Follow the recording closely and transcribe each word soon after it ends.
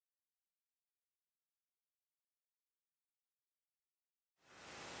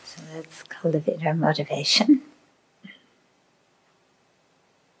Let's cultivate our motivation.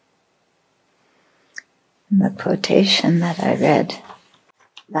 And the quotation that I read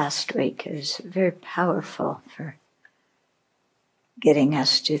last week is very powerful for getting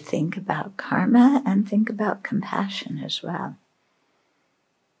us to think about karma and think about compassion as well.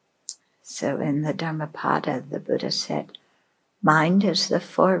 So in the Dhammapada, the Buddha said, "Mind is the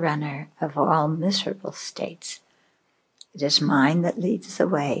forerunner of all miserable states. It is mind that leads the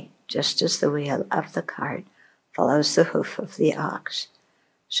way, just as the wheel of the cart follows the hoof of the ox.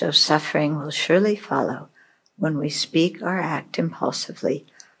 So suffering will surely follow when we speak or act impulsively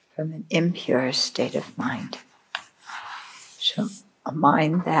from an impure state of mind." So a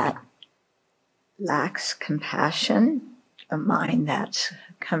mind that lacks compassion, a mind that's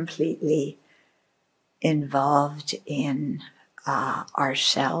completely involved in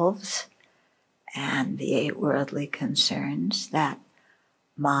ourselves and the 8 worldly concerns, that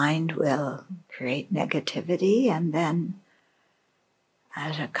mind will create negativity, and then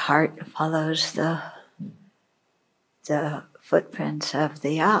as a cart follows the footprints of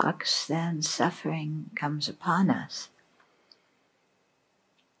the ox, then suffering comes upon us.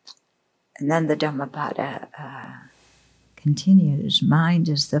 And then the Dhammapada continues, "Mind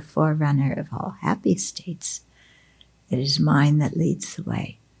is the forerunner of all happy states. It is mind that leads the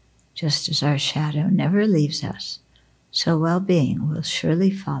way. Just as our shadow never leaves us, so well-being will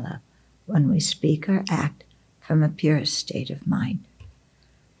surely follow when we speak or act from a pure state of mind."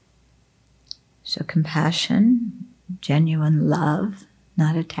 So compassion, genuine love,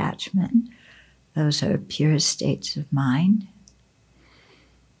 not attachment, those are pure states of mind.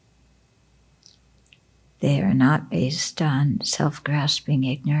 They are not based on self-grasping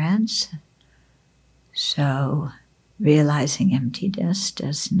ignorance. So realizing emptiness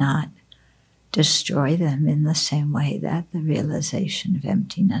does not destroy them in the same way that the realization of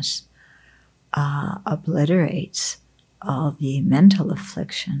emptiness obliterates all the mental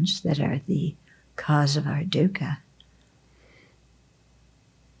afflictions that are the cause of our dukkha.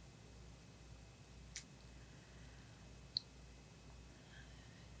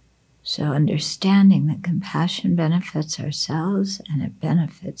 So understanding that compassion benefits ourselves and it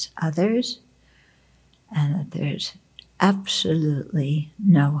benefits others, and that there's absolutely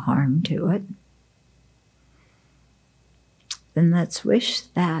no harm to it, then let's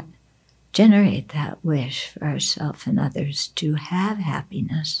generate that wish for ourselves and others to have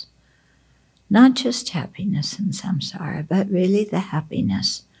happiness. Not just happiness in samsara, but really the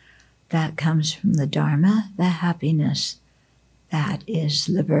happiness that comes from the Dharma, the happiness that is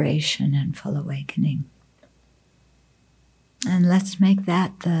liberation and full awakening. And let's make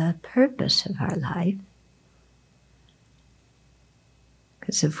that the purpose of our life.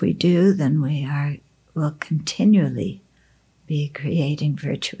 Because if we do, then we'll continually be creating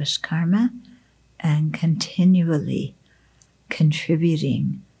virtuous karma and continually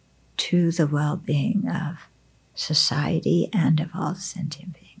contributing to the well-being of society and of all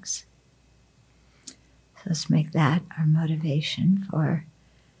sentient beings. So let's make that our motivation for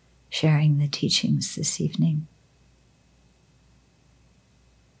sharing the teachings this evening.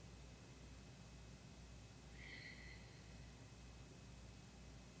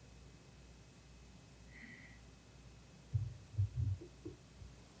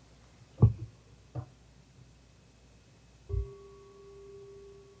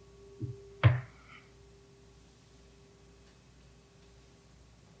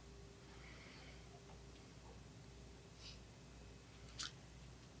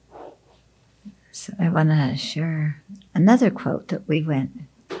 So I want to share another quote that we went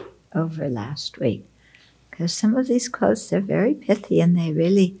over last week, because some of these quotes, they're very pithy and they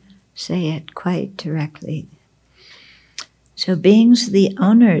really say it quite directly. So beings are the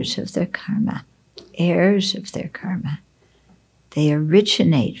owners of their karma, heirs of their karma. They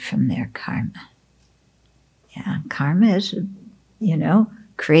originate from their karma. Yeah, karma is,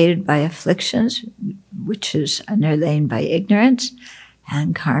 created by afflictions, which is underlain by ignorance.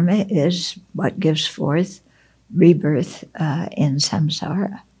 And karma is what gives forth rebirth in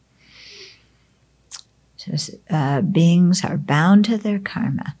samsara. So beings are bound to their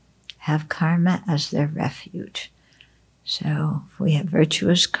karma, have karma as their refuge. So if we have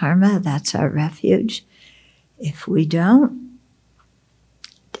virtuous karma, that's our refuge. If we don't,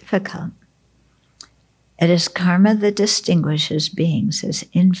 difficult. It is karma that distinguishes beings as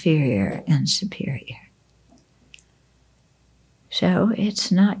inferior and superior. So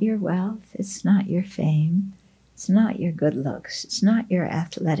it's not your wealth, it's not your fame, it's not your good looks, it's not your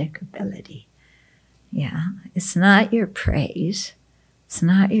athletic ability. Yeah, it's not your praise, it's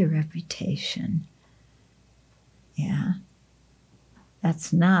not your reputation. Yeah.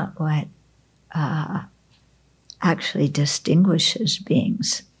 That's not what actually distinguishes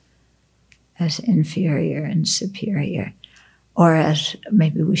beings as inferior and superior, or as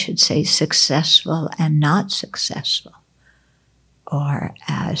maybe we should say successful and not successful, or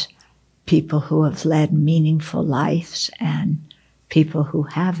as people who have led meaningful lives and people who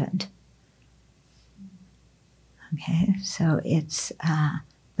haven't. Okay, so it's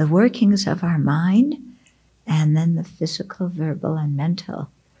the workings of our mind and then the physical, verbal, and mental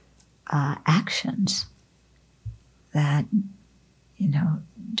actions that,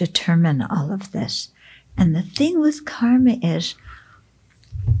 determine all of this. And the thing with karma is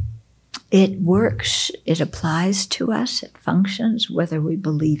it works, it applies to us, it functions whether we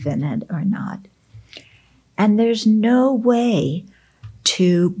believe in it or not. And there's no way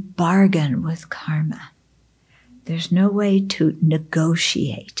to bargain with karma. There's no way to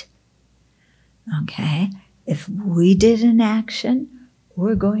negotiate. Okay? If we did an action,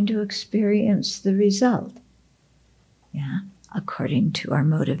 we're going to experience the result. Yeah? According to our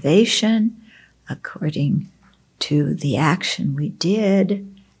motivation, according to the action we did,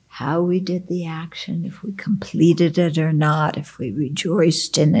 how we did the action, if we completed it or not, if we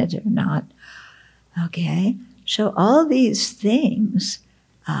rejoiced in it or not. Okay? So all these things,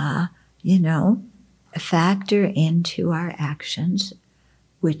 factor into our actions,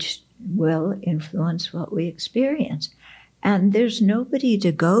 which will influence what we experience. And there's nobody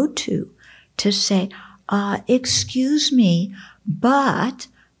to go to say, excuse me, but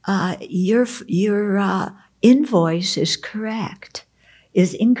your invoice is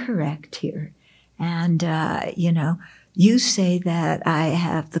incorrect here. And, you say that I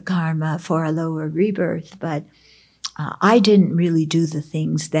have the karma for a lower rebirth, but I didn't really do the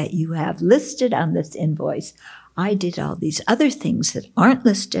things that you have listed on this invoice. I did all these other things that aren't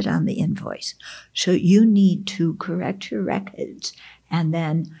listed on the invoice. So you need to correct your records, and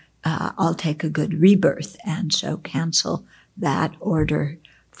then I'll take a good rebirth, and so cancel that order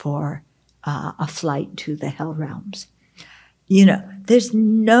for a flight to the hell realms. There's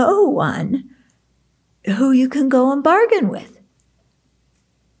no one who you can go and bargain with,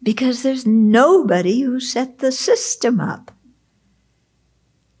 because there's nobody who set the system up.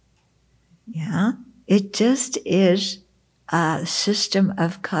 Yeah, it just is a system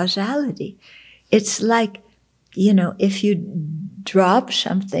of causality. It's like, if you drop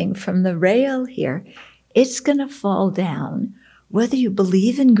something from the rail here, it's going to fall down, whether you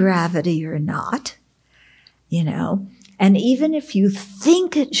believe in gravity or not, and even if you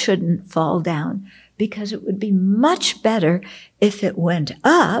think it shouldn't fall down, because it would be much better if it went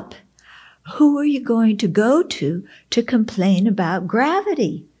up, who are you going to go to complain about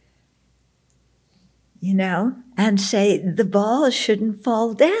gravity? And say the ball shouldn't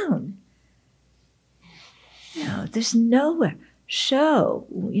fall down. There's nowhere. So,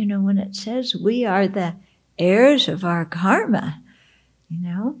 when it says we are the heirs of our karma,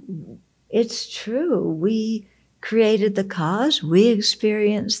 it's true. We created the cause, we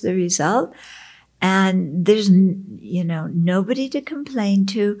experienced the result, and there's, nobody to complain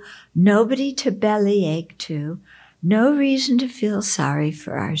to, nobody to bellyache to, no reason to feel sorry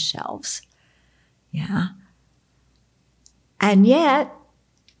for ourselves. Yeah. And yet,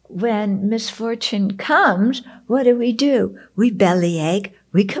 when misfortune comes, what do? We bellyache,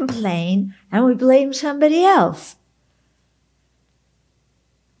 we complain, and we blame somebody else.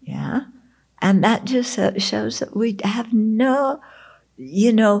 Yeah. And that just shows that we have no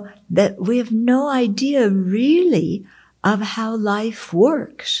idea really of how life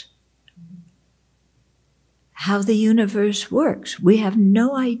works, how the universe works. We have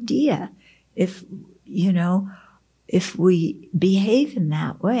no idea if we behave in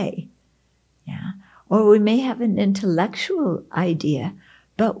that way. Yeah. Or we may have an intellectual idea,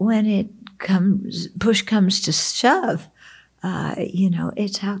 but when push comes to shove,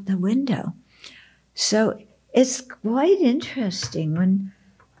 it's out the window. So it's quite interesting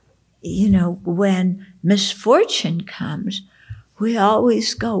when misfortune comes, we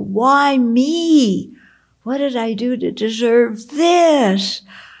always go, why me? What did I do to deserve this?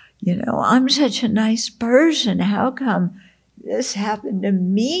 I'm such a nice person. How come this happened to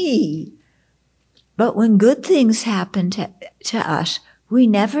me? But when good things happen to us, we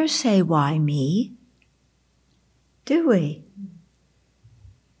never say, why me? Do we?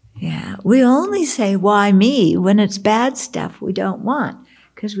 Yeah, we only say, why me, when it's bad stuff we don't want,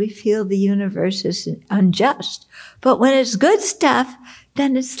 because we feel the universe is unjust. But when it's good stuff,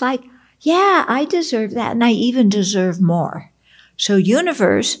 then it's like, yeah, I deserve that, and I even deserve more. So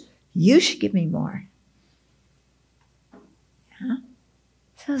universe, you should give me more. Yeah?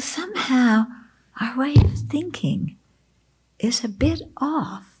 So somehow our way of thinking is a bit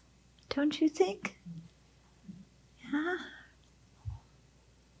off, don't you think? Yeah.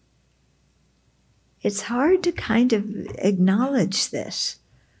 It's hard to kind of acknowledge this,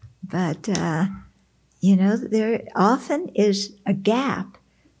 but there often is a gap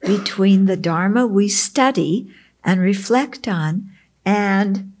between the Dharma we study and reflect on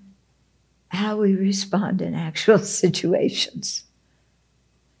and how we respond in actual situations.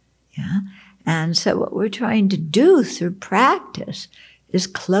 Yeah. And so what we're trying to do through practice is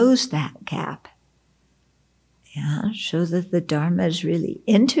close that gap. Yeah, so that the Dharma is really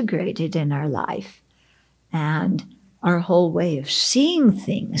integrated in our life and our whole way of seeing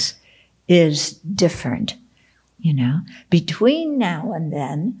things is different. Between now and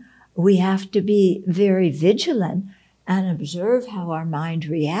then, we have to be very vigilant and observe how our mind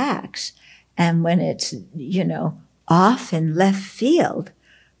reacts. And when it's, off in left field,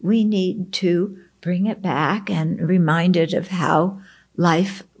 we need to bring it back and remind it of how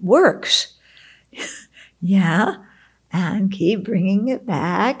life works. Yeah, and keep bringing it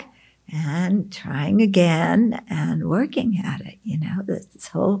back and trying again and working at it, this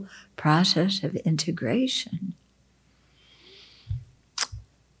whole process of integration.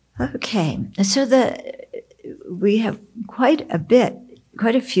 Okay, so we have quite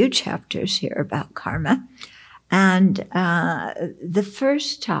a few chapters here about karma. And the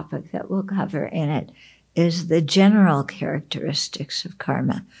first topic that we'll cover in it is the general characteristics of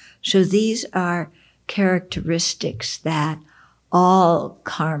karma. So these are characteristics that all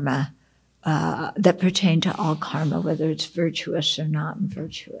karma, that pertain to all karma, whether it's virtuous or not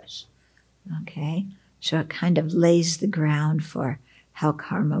virtuous. Okay? So it kind of lays the ground for how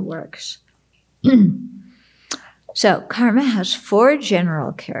karma works. So karma has 4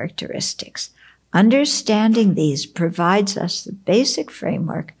 general characteristics. Understanding these provides us the basic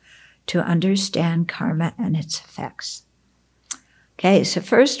framework to understand karma and its effects. Okay, so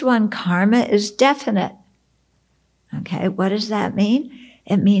first one, karma is definite. Okay, what does that mean?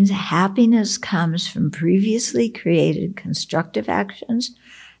 It means happiness comes from previously created constructive actions,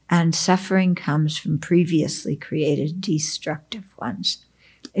 and suffering comes from previously created destructive ones.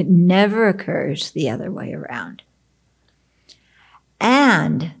 It never occurs the other way around.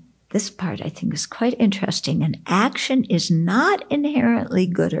 And this part I think is quite interesting. An action is not inherently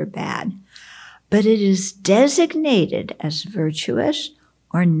good or bad, but it is designated as virtuous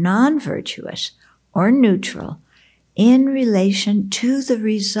or non-virtuous or neutral in relation to the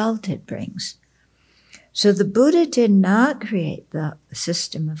result it brings. So the Buddha did not create the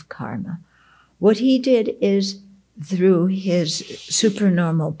system of karma. What he did is, through his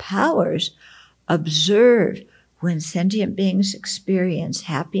supernormal powers, observe when sentient beings experience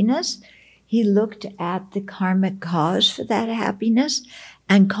happiness. He looked at the karmic cause for that happiness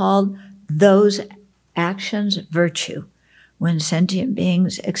and called those actions virtue. When sentient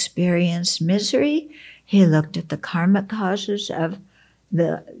beings experience misery, he looked at the karmic causes of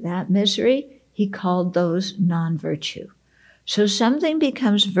that misery. He called those non-virtue. So something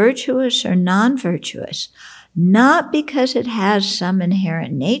becomes virtuous or non-virtuous, not because it has some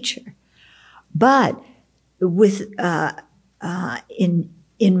inherent nature, but with in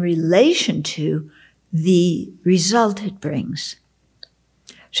relation to the result it brings.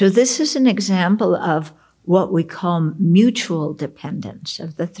 So this is an example of what we call mutual dependence,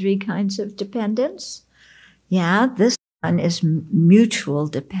 of the 3 kinds of dependence. Yeah, this one is mutual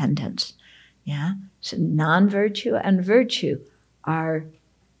dependence. Yeah, so non-virtue and virtue are,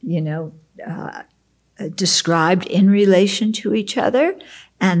 described in relation to each other,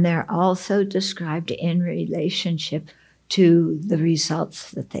 and they're also described in relationship to the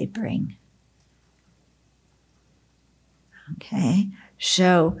results that they bring. Okay,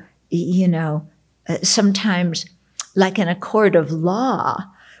 so, sometimes, like in a court of law,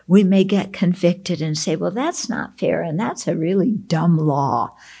 we may get convicted and say, well, that's not fair, and that's a really dumb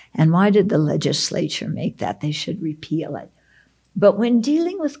law. And why did the legislature make that? They should repeal it. But when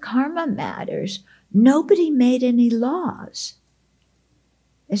dealing with karma matters, nobody made any laws.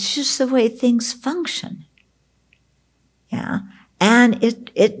 It's just the way things function. Yeah. And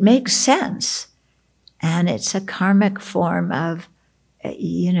it makes sense. And it's a karmic form of,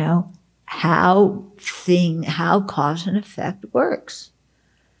 how cause and effect works.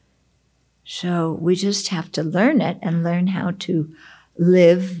 So we just have to learn it and learn how to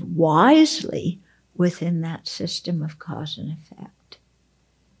live wisely within that system of cause and effect.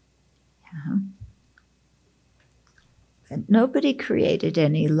 Yeah. But nobody created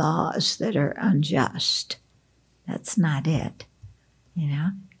any laws that are unjust. That's not it.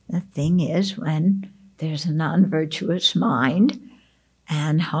 The thing is, when there's a non-virtuous mind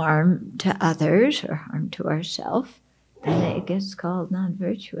and harm to others or harm to ourselves, then it gets called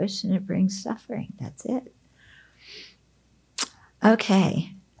non-virtuous and it brings suffering. That's it.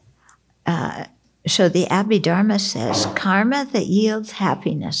 Okay. So the Abhidharma says, karma that yields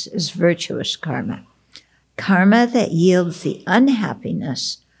happiness is virtuous karma. Karma that yields the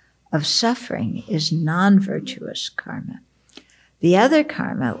unhappiness of suffering is non-virtuous karma. The other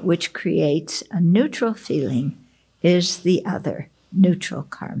karma, which creates a neutral feeling, is the other neutral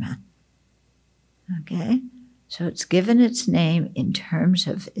karma. Okay? So it's given its name in terms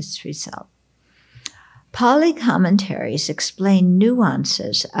of its result. Pali commentaries explain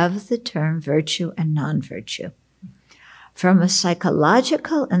nuances of the term virtue and non-virtue. From a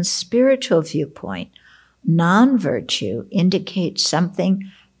psychological and spiritual viewpoint, non-virtue indicates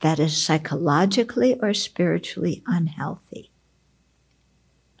something that is psychologically or spiritually unhealthy.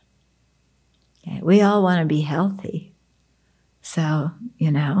 Okay, we all want to be healthy. So,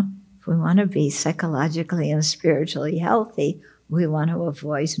 if we want to be psychologically and spiritually healthy, we want to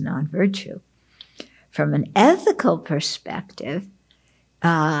avoid non-virtue. From an ethical perspective,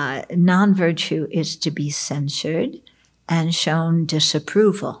 non-virtue is to be censored and shown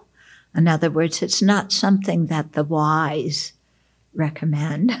disapproval. In other words, it's not something that the wise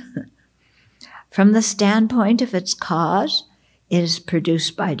recommend. From the standpoint of its cause, it is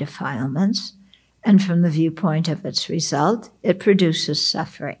produced by defilements, and from the viewpoint of its result, it produces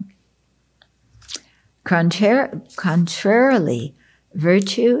suffering. Contrarily,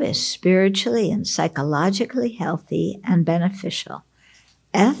 virtue is spiritually and psychologically healthy and beneficial,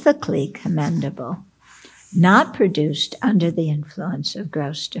 ethically commendable, not produced under the influence of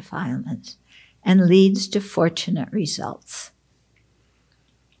gross defilements, and leads to fortunate results.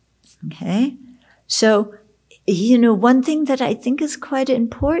 Okay? So, one thing that I think is quite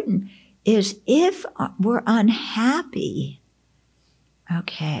important is if we're unhappy,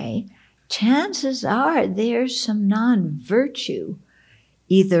 okay, chances are there's some non-virtue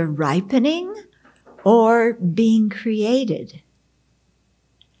either ripening or being created.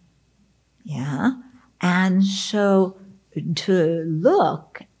 Yeah? And so to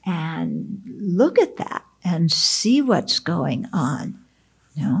look at that and see what's going on,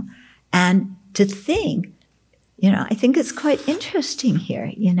 and to think, I think it's quite interesting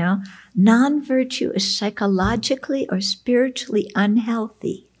here, non-virtue is psychologically or spiritually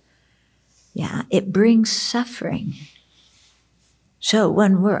unhealthy. Yeah, it brings suffering. So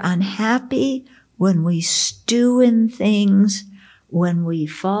when we're unhappy, when we stew in things, when we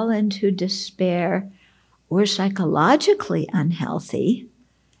fall into despair, we're psychologically unhealthy,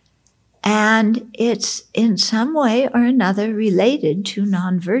 and it's in some way or another related to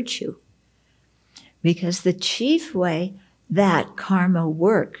non-virtue. Because the chief way that karma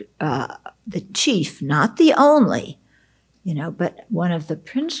works, the chief, not the only, but one of the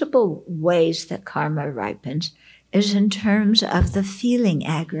principal ways that karma ripens is in terms of the feeling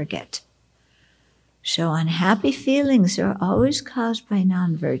aggregate. So unhappy feelings are always caused by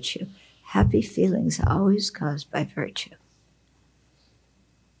non-virtue. Happy feelings are always caused by virtue.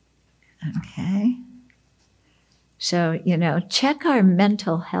 Okay? So, check our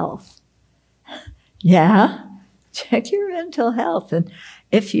mental health. Yeah? Check your mental health. And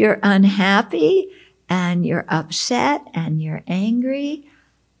if you're unhappy and you're upset and you're angry,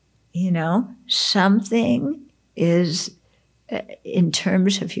 something is, in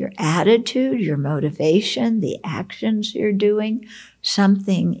terms of your attitude, your motivation, the actions you're doing,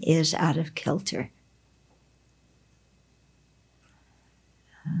 something is out of kilter.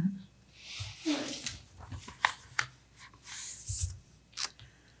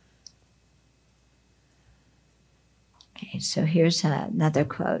 Okay, so here's another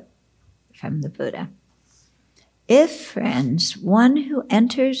quote from the Buddha. If, friends, one who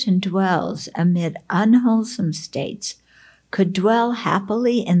enters and dwells amid unwholesome states could dwell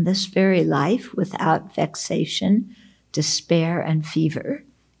happily in this very life without vexation, despair, and fever,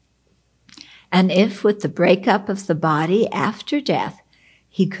 and if with the breakup of the body after death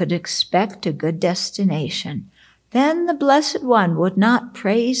he could expect a good destination, then the Blessed One would not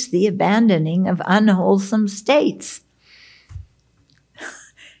praise the abandoning of unwholesome states.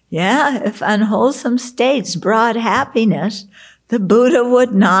 Yeah, if unwholesome states brought happiness, the Buddha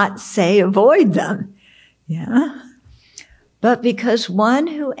would not say avoid them. Yeah. But because one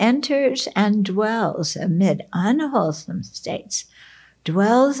who enters and dwells amid unwholesome states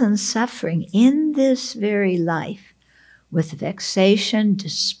dwells in suffering in this very life with vexation,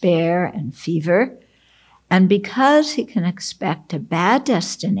 despair, and fever, and because he can expect a bad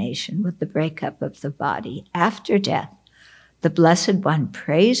destination with the breakup of the body after death, the Blessed One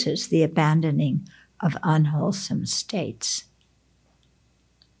praises the abandoning of unwholesome states.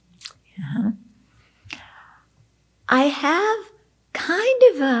 Yeah. I have kind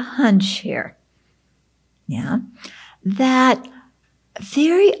of a hunch here, yeah, that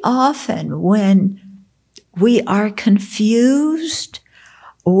very often when we are confused,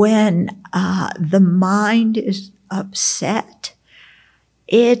 when the mind is upset,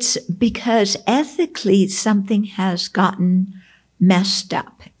 it's because ethically something has gotten messed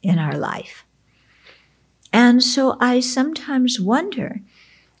up in our life. And so I sometimes wonder,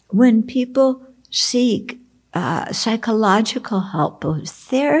 when people seek psychological help or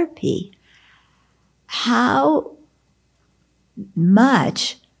therapy, how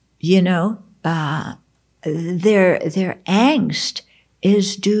much, their angst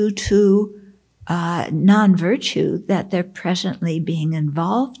is due to non-virtue that they're presently being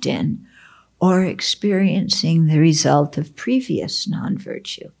involved in or experiencing the result of previous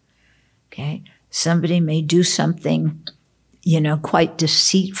non-virtue. Okay? Somebody may do something, quite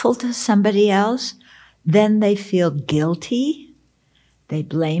deceitful to somebody else. Then they feel guilty. They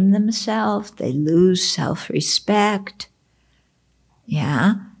blame themselves. They lose self-respect.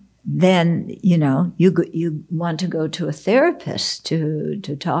 Yeah. Then, you want to go to a therapist to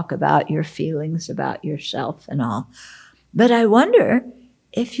talk about your feelings about yourself and all. But I wonder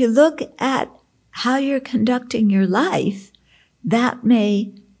if you look at how you're conducting your life, that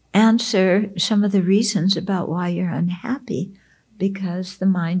may answer some of the reasons about why you're unhappy, because the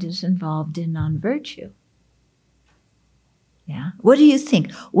mind is involved in non-virtue. Yeah. What do you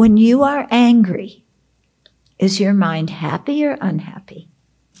think? When you are angry, is your mind happy or unhappy?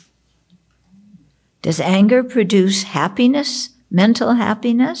 Does anger produce happiness, mental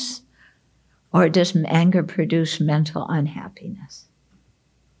happiness, or does anger produce mental unhappiness?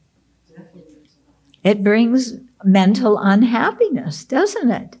 It brings mental unhappiness,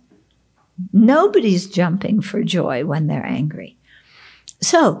 doesn't it? Nobody's jumping for joy when they're angry.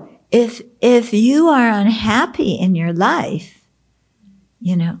 So if you are unhappy in your life,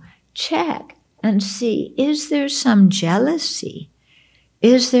 check and see, is there some jealousy?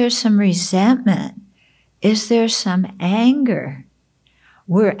 Is there some resentment? Is there some anger?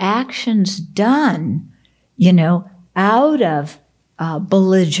 Were actions done, out of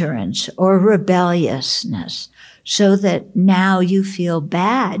belligerence or rebelliousness, so that now you feel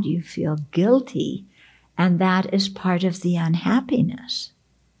bad, you feel guilty, and that is part of the unhappiness.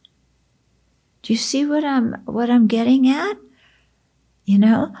 Do you see what I'm getting at?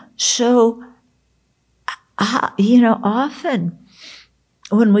 So, often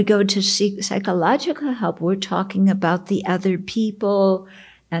when we go to seek psychological help, we're talking about the other people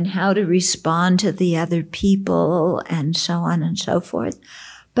and how to respond to the other people and so on and so forth.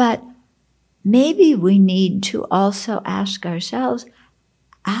 But maybe we need to also ask ourselves,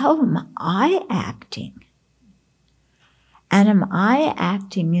 how am I acting? And am I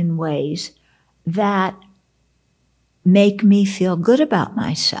acting in ways that make me feel good about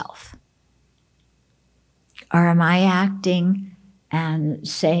myself? Or am I acting and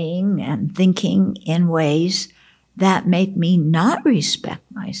saying and thinking in ways that make me not respect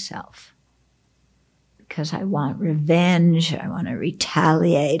myself? Because I want revenge, I want to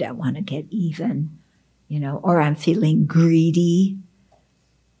retaliate, I want to get even, or I'm feeling greedy.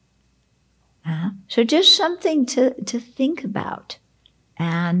 So just something to think about,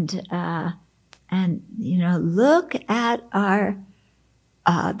 and look at our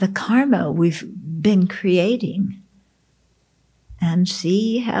the karma we've been creating, and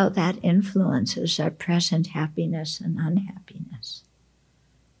see how that influences our present happiness and unhappiness.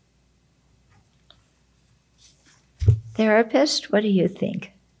 Therapist, what do you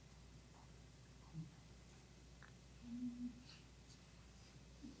think?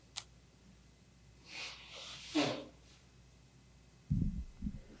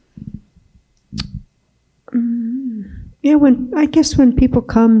 Yeah, when people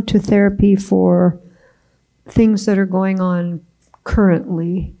come to therapy for things that are going on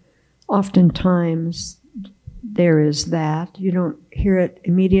currently, oftentimes there is that. You don't hear it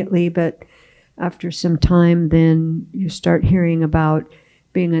immediately, but after some time, then you start hearing about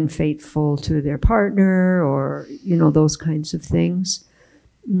being unfaithful to their partner, or, those kinds of things.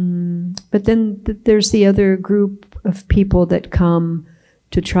 But then there's the other group of people that come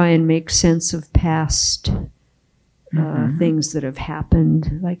to try and make sense of past things that have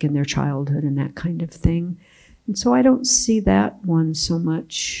happened, like in their childhood and that kind of thing. And so I don't see that one so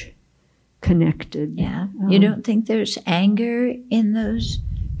much connected. Yeah. You don't think there's anger in those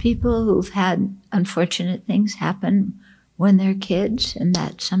people who've had unfortunate things happen when they're kids, and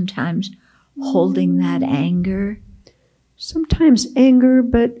that sometimes holding that anger? Sometimes anger,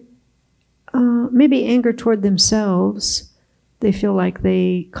 but maybe anger toward themselves They feel like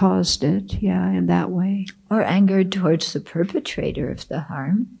they caused it, in that way. Or anger towards the perpetrator of the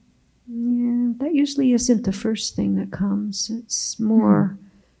harm. Yeah, that usually isn't the first thing that comes. It's more,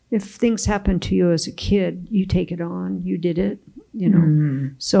 if things happen to you as a kid, you take it on, you did it,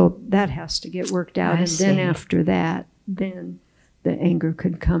 So that has to get worked out. Then after that, then the anger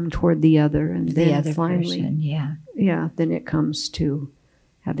could come toward the other. And then the other finally, person, yeah, then it comes to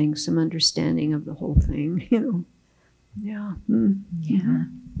having some understanding of the whole thing, Yeah. Yeah.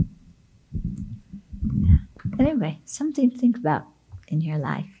 Anyway, something to think about in your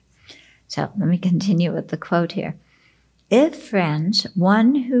life. So let me continue with the quote here. If, friends,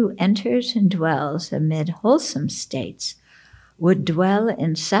 one who enters and dwells amid wholesome states would dwell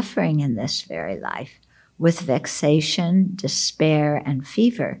in suffering in this very life, with vexation, despair, and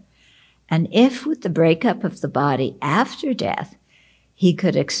fever, and if with the breakup of the body after death he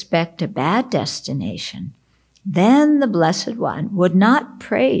could expect a bad destination, then the Blessed One would not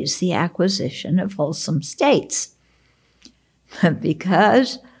praise the acquisition of wholesome states.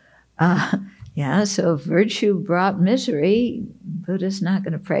 Because, so virtue brought misery, Buddha's not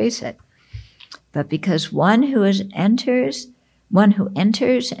going to praise it. But because one who enters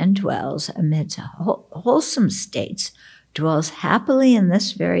and dwells amidst wholesome states, dwells happily in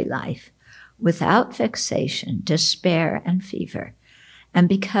this very life, without vexation, despair, and fever, and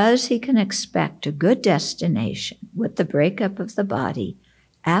because he can expect a good destination with the breakup of the body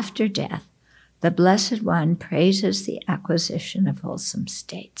after death, the Blessed One praises the acquisition of wholesome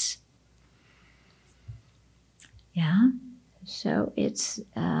states. Yeah, so it's,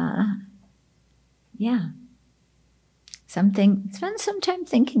 spend some time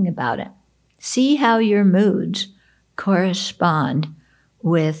thinking about it. See how your moods correspond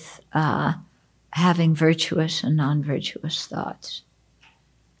with having virtuous and non-virtuous thoughts.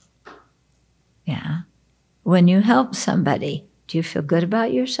 Yeah. When you help somebody, do you feel good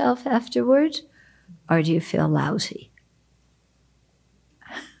about yourself afterwards, or do you feel lousy?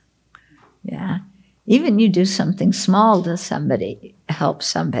 Yeah. Even you do something small to somebody, help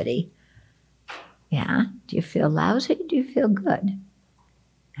somebody. Yeah. Do you feel lousy? Do you feel good?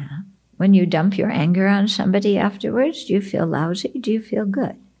 Yeah. When you dump your anger on somebody afterwards, do you feel lousy? Do you feel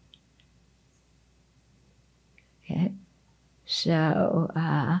good? Okay. So,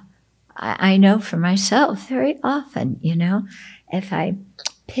 I know for myself very often, if I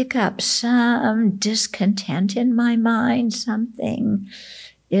pick up some discontent in my mind, something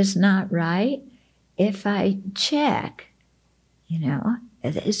is not right, if I check,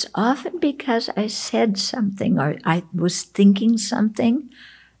 it's often because I said something or I was thinking something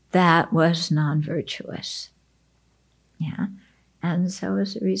that was non-virtuous. Yeah. And so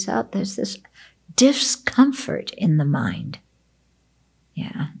as a result, there's this discomfort in the mind.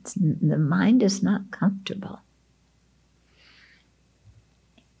 Yeah, the mind is not comfortable.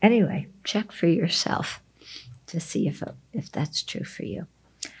 Anyway, check for yourself to see if that's true for you.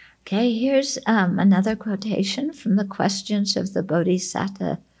 Okay, here's another quotation from the Questions of the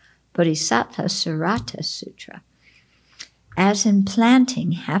Bodhisattva Sarata Sutra. As in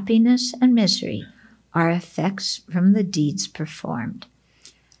planting, happiness and misery are effects from the deeds performed.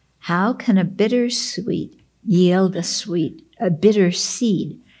 How can a bitter seed yield a sweet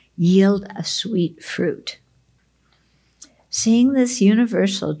fruit? Seeing this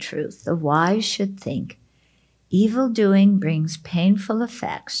universal truth, the wise should think, evil doing brings painful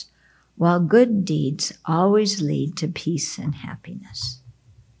effects, while good deeds always lead to peace and happiness.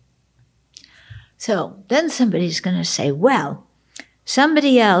 So then somebody's going to say, well,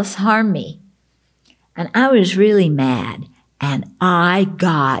 somebody else harmed me, and I was really mad, and I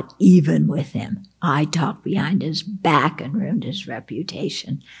got even with him. I talked behind his back and ruined his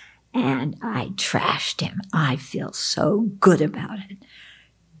reputation, and I trashed him. I feel so good about it.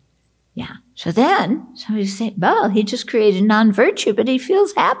 Yeah. So then somebody say, well, he just created non-virtue, but he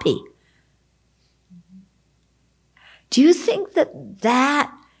feels happy. Do you think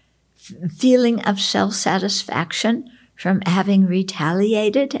that feeling of self-satisfaction from having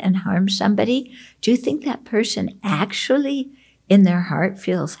retaliated and harmed somebody, do you think that person actually in their heart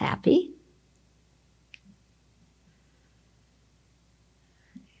feels happy?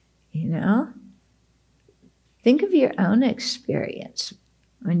 Think of your own experience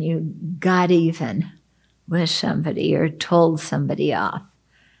when you got even with somebody or told somebody off.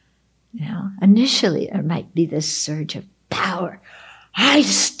 Initially there might be this surge of power. I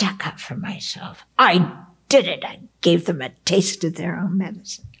stuck up for myself. I did it. I gave them a taste of their own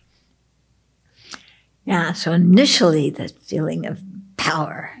medicine. Yeah, so initially the feeling of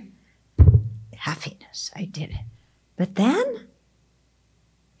power, happiness, I did it. But then,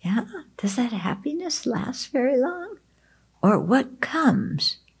 does that happiness last very long? or what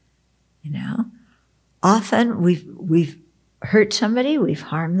comes, you know. Often we've hurt somebody, we've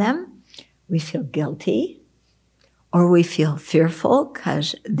harmed them, we feel guilty, or we feel fearful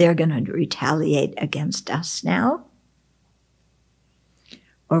because they're going to retaliate against us now,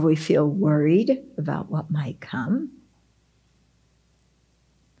 or we feel worried about what might come.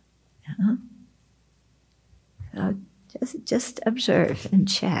 Yeah. So just observe and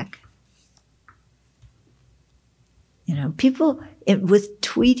check. You know, people with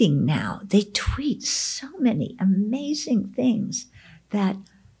tweeting now, they tweet so many amazing things that,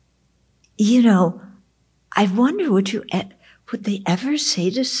 you know, I wonder, would they ever say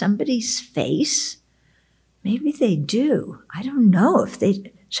to somebody's face? Maybe they do. I don't know if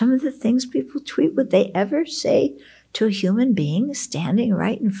some of the things people tweet, would they ever say to a human being standing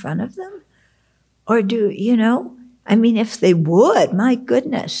right in front of them? Or I mean, if they would, my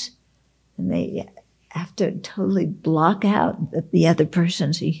goodness, and they have to totally block out that the other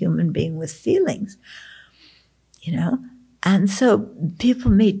person's a human being with feelings, you know? And so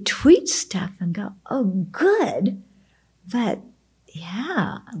people may tweet stuff and go, oh, good. But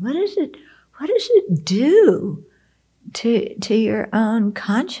yeah, what does it do to your own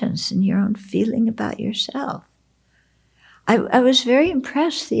conscience and your own feeling about yourself? I was very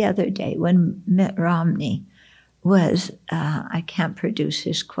impressed the other day when Mitt Romney was, I can't produce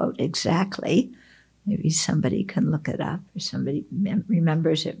his quote exactly, maybe somebody can look it up or somebody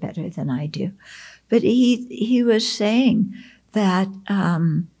remembers it better than I do. But he was saying that,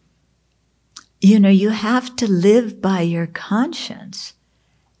 you have to live by your conscience.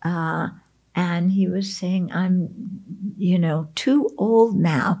 And he was saying, I'm, too old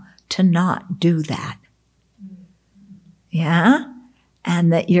now to not do that. Yeah?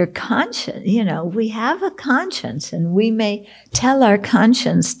 And that your conscience, we have a conscience and we may tell our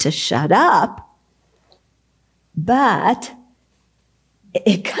conscience to shut up, but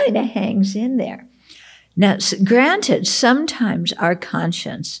it kind of hangs in there. Now, granted, sometimes our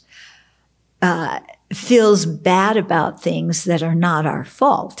conscience feels bad about things that are not our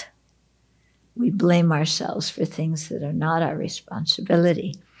fault. We blame ourselves for things that are not our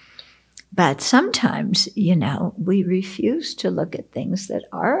responsibility. But sometimes, we refuse to look at things that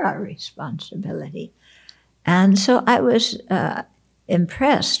are our responsibility. And so I was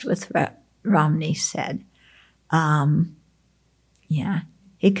impressed with what Romney said.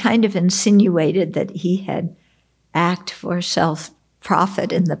 He kind of insinuated that he had acted for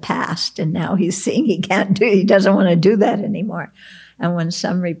self-profit in the past, and now he's saying he doesn't want to do that anymore. And when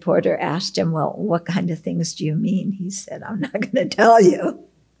some reporter asked him, well, what kind of things do you mean? He said, I'm not going to tell you.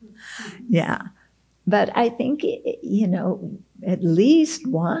 Yeah. But I think, at least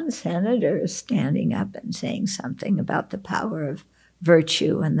one senator is standing up and saying something about the power of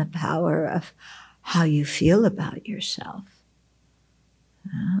virtue and the power of how you feel about yourself.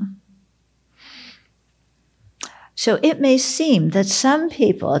 So it may seem that some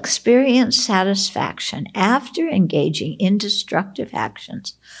people experience satisfaction after engaging in destructive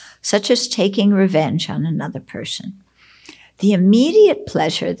actions, such as taking revenge on another person. The immediate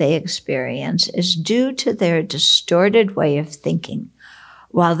pleasure they experience is due to their distorted way of thinking,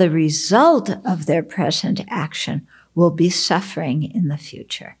 while the result of their present action will be suffering in the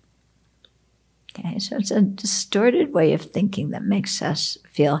future. Okay, so it's a distorted way of thinking that makes us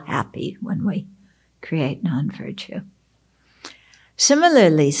feel happy when we create non-virtue.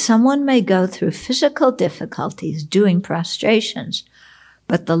 Similarly, someone may go through physical difficulties doing prostrations,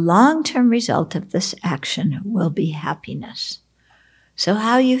 but the long-term result of this action will be happiness. So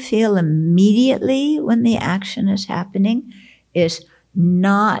how you feel immediately when the action is happening is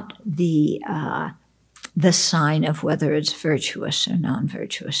not the sign of whether it's virtuous or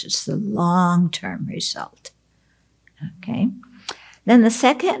non-virtuous. It's the long-term result. Okay? Then the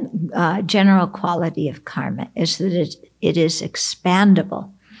second general quality of karma is that it is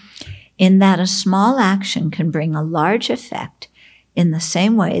expandable, in that a small action can bring a large effect in the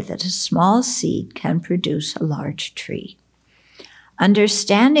same way that a small seed can produce a large tree.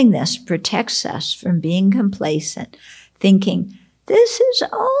 Understanding this protects us from being complacent, thinking, this is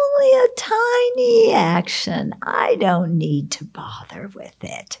only a tiny action. I don't need to bother with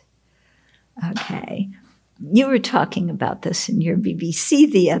it. Okay. You were talking about this in your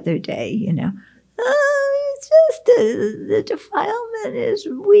BBC the other day, it's just the defilement is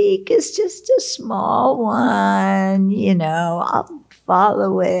weak. It's just a small one, I'll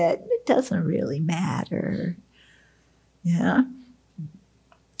follow it. It doesn't really matter. Yeah.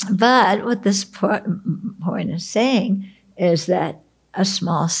 But what this point is saying is that a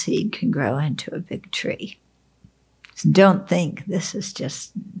small seed can grow into a big tree. So don't think this is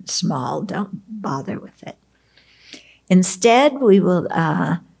just small. Don't bother with it. Instead, we will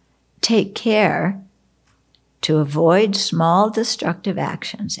take care to avoid small destructive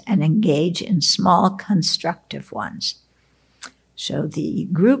actions and engage in small constructive ones. So the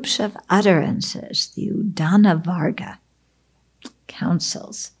groups of utterances, the Udana Varga,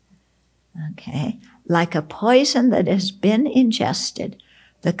 counsels, okay, like a poison that has been ingested,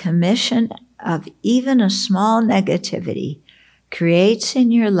 the commission of even a small negativity creates in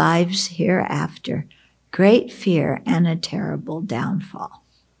your lives hereafter great fear and a terrible downfall.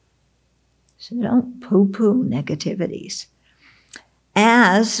 So don't poo-poo negativities.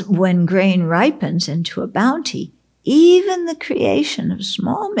 As when grain ripens into a bounty, even the creation of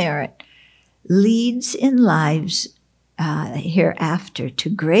small merit leads in lives hereafter to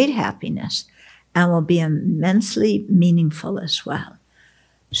great happiness and will be immensely meaningful as well.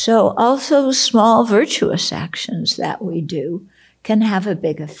 So also small virtuous actions that we do can have a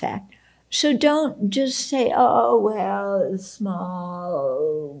big effect. So don't just say, oh, well, it's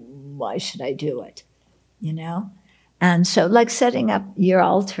small, why should I do it? You know? And so like setting up your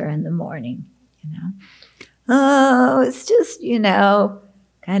altar in the morning, you know? Oh, it's just, you know,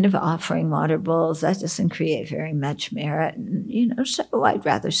 kind of offering water bowls. That doesn't create very much merit. And, you know, so I'd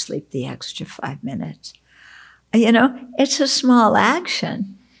rather sleep the extra 5 minutes. You know, it's a small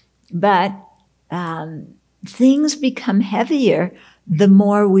action, but things become heavier the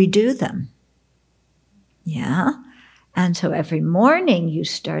more we do them. Yeah? And so every morning you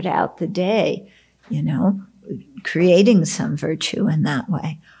start out the day, you know, creating some virtue in that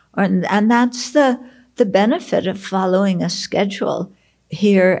way. And that's the benefit of following a schedule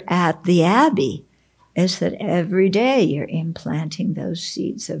here at the Abbey, is that every day you're implanting those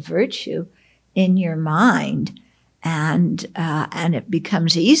seeds of virtue in your mind, and it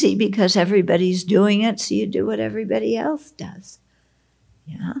becomes easy because everybody's doing it, so you do what everybody else does.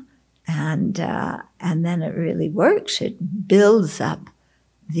 Yeah, and then it really works. It builds up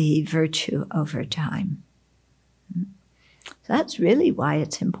the virtue over time. So that's really why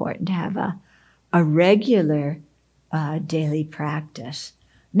it's important to have a regular daily practice.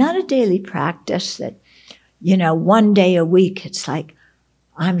 Not a daily practice that, you know, one day a week, it's like,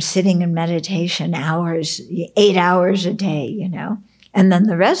 I'm sitting in meditation 8 hours a day, you know, and then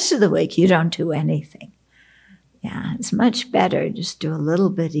the rest of the week you don't do anything. Yeah, it's much better just do a little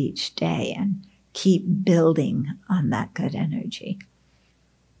bit each day and keep building on that good energy.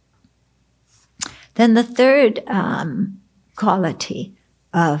 Then the third quality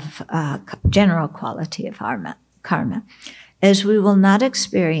of general quality of karma is we will not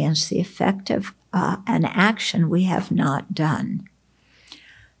experience the effect of an action we have not done.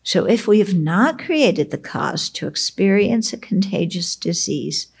 So if we have not created the cause to experience a contagious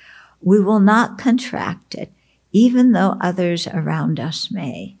disease, we will not contract it, even though others around us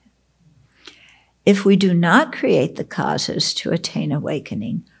may. If we do not create the causes to attain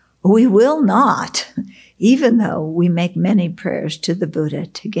awakening, we will not, even though we make many prayers to the Buddha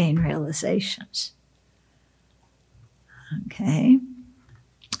to gain realizations. Okay,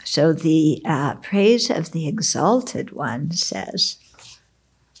 so the praise of the Exalted One says,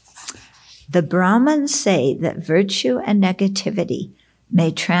 the Brahmins say that virtue and negativity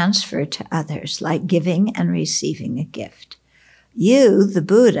may transfer to others, like giving and receiving a gift. You, the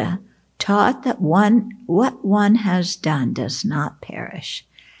Buddha, taught that what one has done does not perish,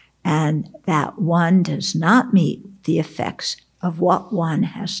 and that one does not meet the effects of what one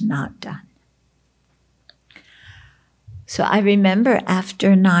has not done. So I remember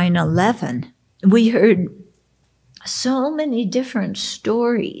after 9/11, we heard so many different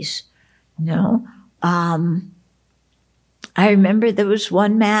stories, you know. I remember there was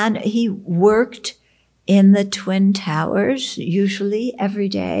one man, he worked in the Twin Towers, usually every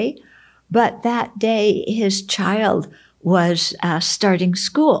day, but that day his child was starting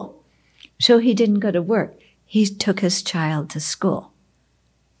school. So he didn't go to work. He took his child to school.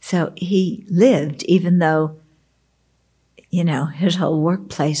 So he lived even though, you know, his whole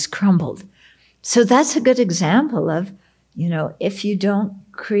workplace crumbled. So that's a good example of, you know, if you don't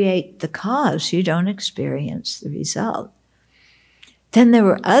create the cause, you don't experience the result. Then there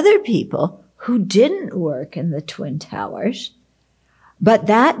were other people who didn't work in the Twin Towers, but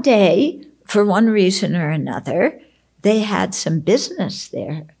that day, for one reason or another, they had some business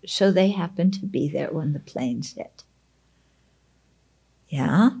there, so they happened to be there when the planes hit.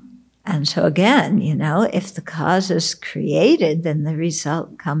 Yeah? And so again, you know, if the cause is created, then the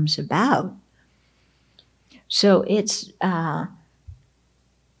result comes about. So it's,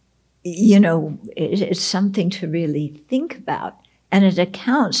 you know, it's something to really think about. And it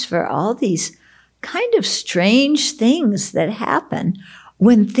accounts for all these kind of strange things that happen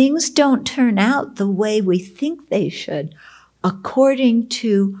when things don't turn out the way we think they should, according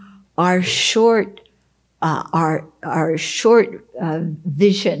to our short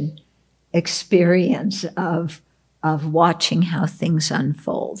vision experience of watching how things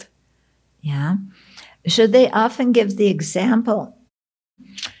unfold. Yeah. So they often give the example,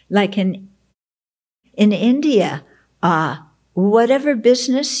 like in India, whatever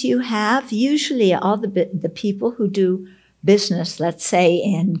business you have, usually all the people who do business, let's say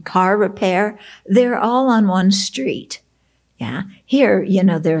in car repair, they're all on one street. Yeah. Here,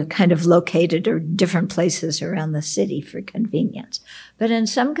 they're kind of located or different places around the city for convenience. But in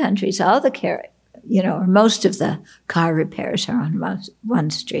some countries, all the or most of the car repairs are on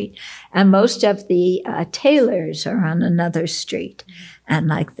one street, and most of the tailors are on another street, and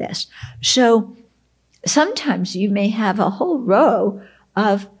like this. So sometimes you may have a whole row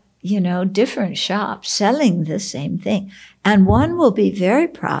of, different shops selling the same thing, and one will be very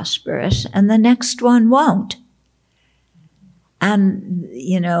prosperous and the next one won't. And,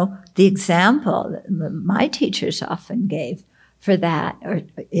 the example that my teachers often gave for that or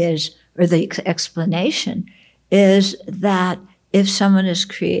the explanation is that if someone has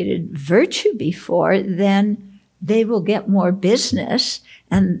created virtue before, then they will get more business.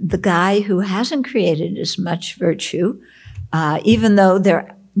 And the guy who hasn't created as much virtue, even though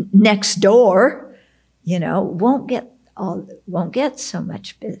they're next door, won't get so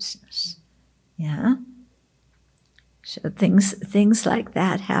much business. Yeah. So things like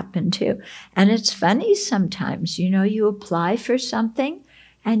that happen too. And it's funny sometimes, you apply for something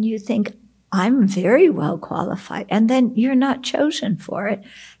and you think, I'm very well qualified, and then you're not chosen for it.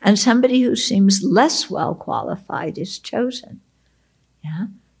 And somebody who seems less well qualified is chosen. Yeah.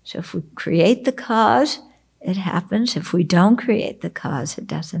 So if we create the cause, it happens. If we don't create the cause, it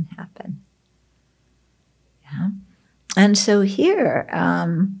doesn't happen. Yeah. And so here,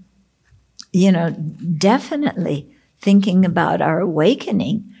 definitely thinking about our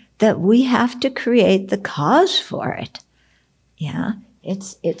awakening, that we have to create the cause for it. Yeah.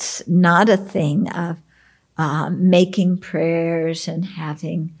 It's not a thing of making prayers and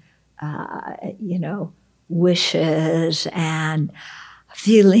having, wishes and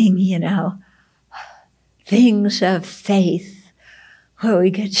feeling, things of faith where we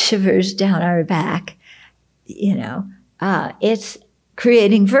get shivers down our back. It's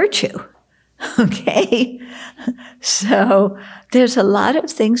creating virtue. Okay? So there's a lot of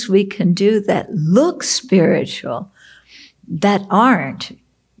things we can do that look spiritual that aren't.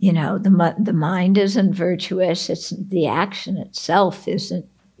 The mind isn't virtuous. It's the action itself isn't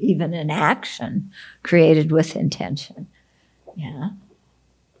even an action created with intention. Yeah.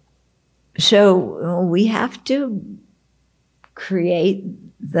 So we have to create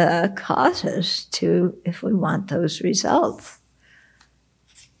the causes if we want those results.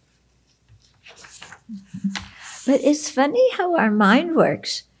 But it's funny how our mind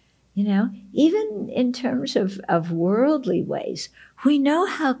works, even in terms of worldly ways. We know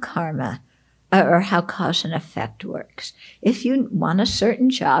how karma or how cause and effect works. If you want a certain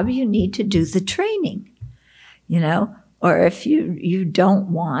job, you need to do the training, or if you don't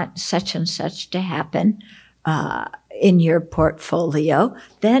want such and such to happen in your portfolio,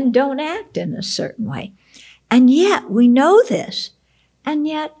 then don't act in a certain way. And yet we know this, and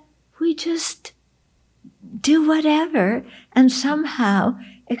yet we just do whatever and somehow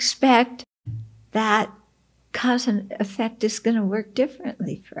expect that cause and effect is going to work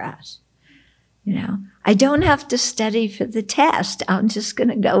differently for us. I don't have to study for the test. I'm just going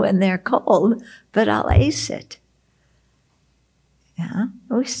to go in there cold, but I'll ace it. Yeah,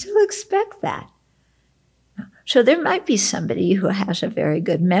 we still expect that. So there might be somebody who has a very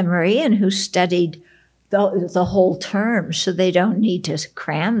good memory and who studied the whole term, so they don't need to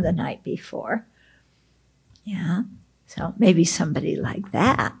cram the night before. Yeah, so maybe somebody like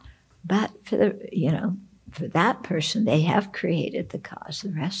that. But for that person, they have created the cause.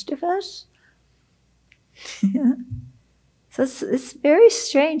 The rest of us, yeah. So it's very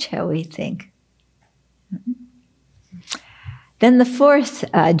strange how we think. Then the fourth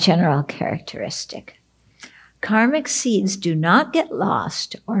general characteristic: karmic seeds do not get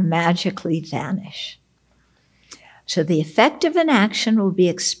lost or magically vanish. So the effect of an action will be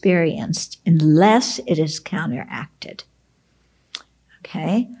experienced unless it is counteracted.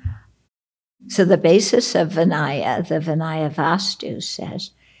 Okay? So the basis of Vinaya, the Vinaya Vastu,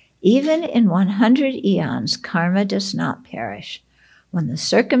 says, even in 100 eons, karma does not perish. When the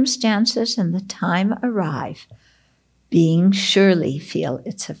circumstances and the time arrive, beings surely feel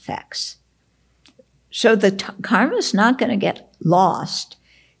its effects. So the karma is not going to get lost,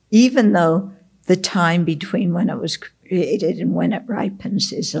 even though the time between when it was created and when it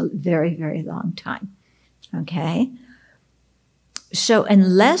ripens is a very, very long time. Okay? So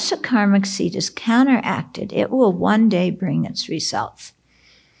unless a karmic seed is counteracted, it will one day bring its results.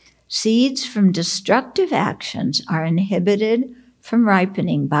 Seeds from destructive actions are inhibited from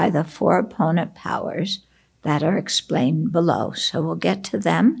ripening by the four opponent powers that are explained below. So we'll get to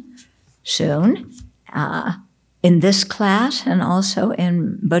them soon in this class and also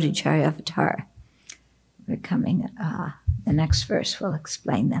in Bodhicharyavatara. We're coming, the next verse will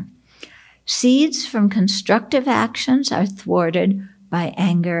explain them. Seeds from constructive actions are thwarted by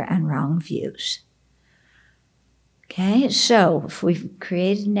anger and wrong views. Okay, so if we've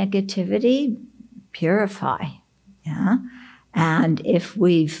created negativity, purify, yeah? And if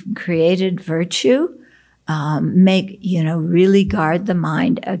we've created virtue, really guard the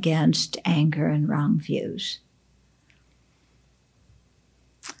mind against anger and wrong views.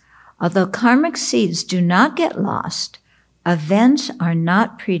 Although karmic seeds do not get lost, events are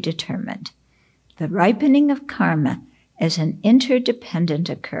not predetermined. The ripening of karma is an interdependent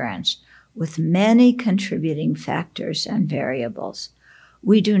occurrence with many contributing factors and variables.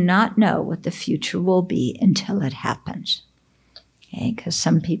 We do not know what the future will be until it happens. Okay, because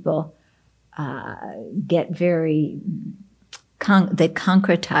some people get they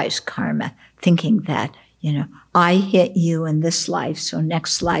concretize karma, thinking that, I hit you in this life, so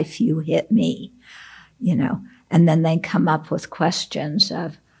next life you hit me, and then they come up with questions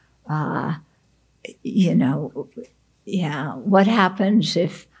of, what happens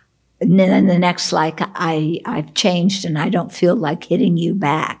if in the next life I've changed and I don't feel like hitting you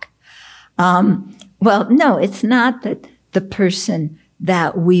back? Well, no, it's not that the person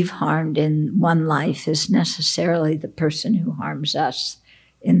that we've harmed in one life is necessarily the person who harms us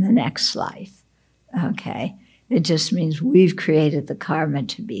in the next life, okay? It just means we've created the karma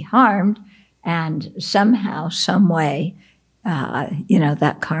to be harmed, and somehow, some way,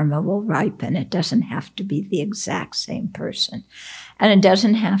 that karma will ripen. It doesn't have to be the exact same person. And it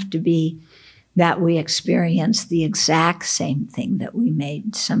doesn't have to be that we experience the exact same thing that we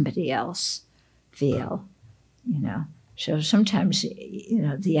made somebody else feel, So sometimes,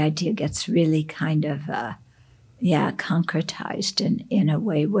 the idea gets really kind of, concretized in a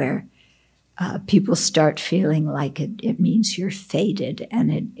way where people start feeling like it means you're fated,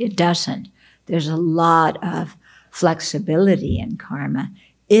 and it doesn't. There's a lot of flexibility in karma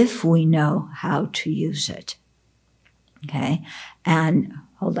if we know how to use it. Okay? And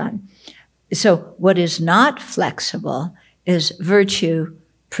hold on. So what is not flexible is virtue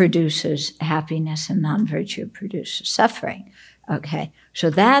produces happiness and non-virtue produces suffering. Okay? So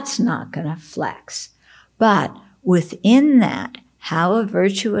that's not going to flex. But within that, how a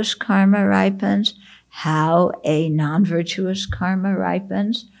virtuous karma ripens, how a non-virtuous karma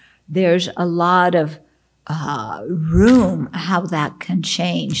ripens, there's a lot of room how that can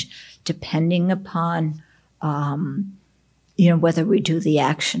change depending upon, whether we do the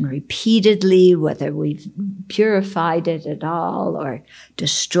action repeatedly, whether we've purified it at all or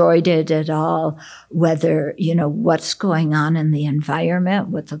destroyed it at all, whether, what's going on in the environment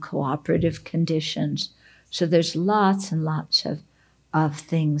with the cooperative conditions. So there's lots and lots of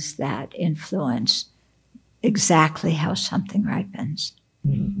things that influence exactly how something ripens.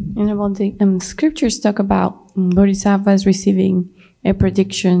 And about the scriptures talk about bodhisattvas receiving a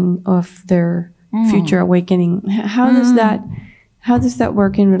prediction of their future awakening. How does that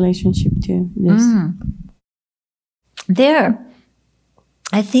work in relationship to this?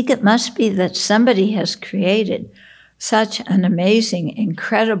 I think it must be that somebody has created such an amazing,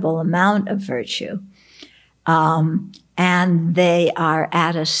 incredible amount of virtue, and they are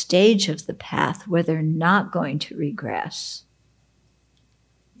at a stage of the path where they're not going to regress.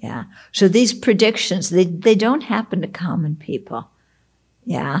 Yeah. So these predictions, they don't happen to common people.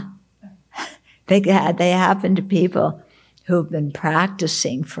 Yeah. They happen to people who've been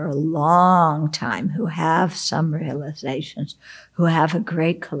practicing for a long time, who have some realizations, who have a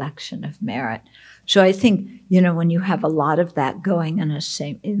great collection of merit. So I think, when you have a lot of that going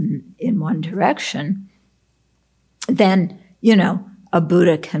in one direction, then, a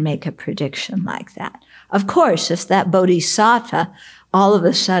Buddha can make a prediction like that. Of course, if that bodhisattva all of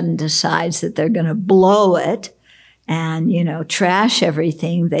a sudden decides that they're going to blow it and, trash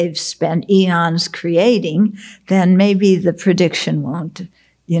everything they've spent eons creating, then maybe the prediction won't,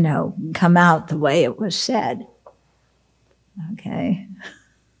 come out the way it was said. Okay.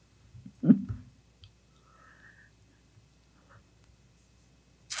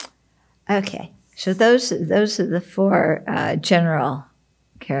 Okay. So those are the four general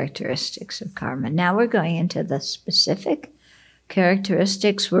characteristics of karma. Now we're going into the specific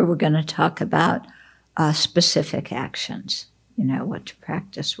characteristics where we're going to talk about specific actions, what to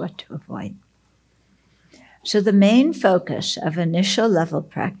practice, what to avoid. So the main focus of initial level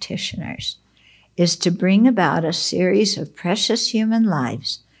practitioners is to bring about a series of precious human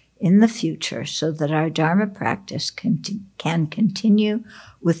lives in the future so that our Dharma practice can continue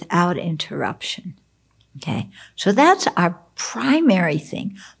without interruption. Okay, so that's our primary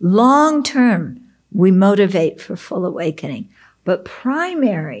thing. Long term, we motivate for full awakening, but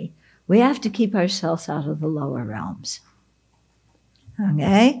primary, we have to keep ourselves out of the lower realms.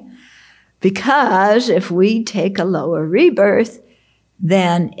 Okay? Because if we take a lower rebirth,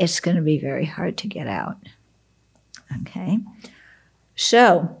 then it's going to be very hard to get out. Okay?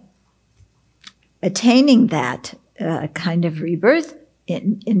 So, attaining that kind of rebirth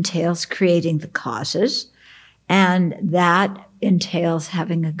entails creating the causes, and that entails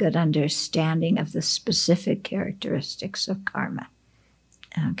having a good understanding of the specific characteristics of karma.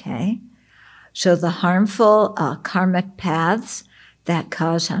 Okay? So the harmful karmic paths that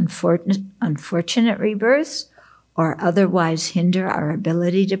cause unfortunate rebirths or otherwise hinder our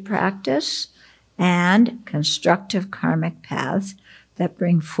ability to practice, and constructive karmic paths that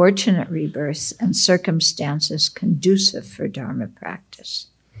bring fortunate rebirths and circumstances conducive for Dharma practice.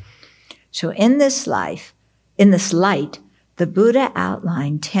 So in this light, the Buddha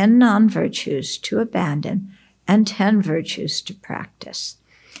outlined 10 non-virtues to abandon and 10 virtues to practice.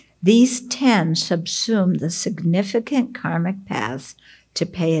 These 10 subsume the significant karmic paths to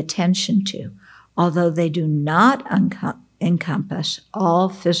pay attention to, although they do not encompass all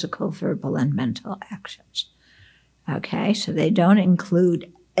physical, verbal, and mental actions. Okay, so they don't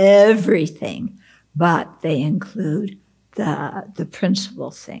include everything, but they include the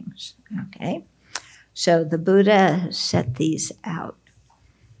principal things. Okay, so the Buddha set these out.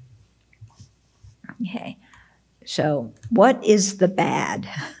 Okay, so what is the bad?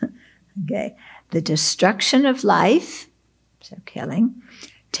 Okay, the destruction of life, so killing,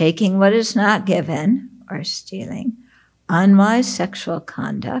 taking what is not given, or stealing, unwise sexual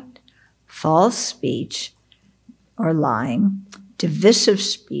conduct, false speech, or lying, divisive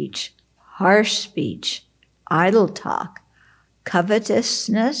speech, harsh speech, idle talk,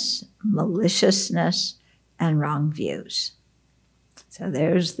 covetousness, maliciousness, and wrong views. So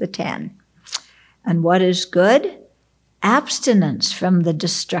there's the 10. And what is good? Abstinence from the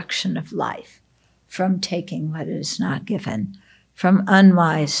destruction of life, from taking what is not given, from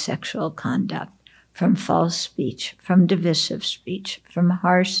unwise sexual conduct, from false speech, from divisive speech, from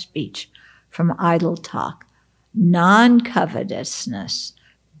harsh speech, from idle talk, non-covetousness,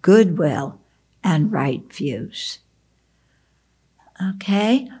 goodwill, and right views.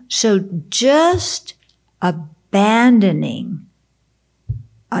 Okay? So just abandoning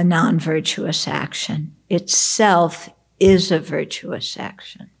a non-virtuous action itself is a virtuous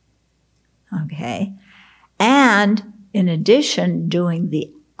action. Okay? And in addition, doing the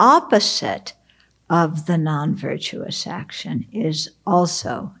opposite of the non-virtuous action is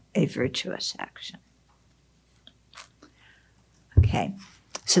also a virtuous action. Okay,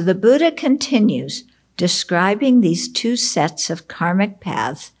 so the Buddha continues describing these two sets of karmic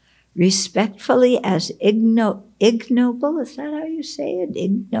paths respectfully as ignoble, is that how you say it?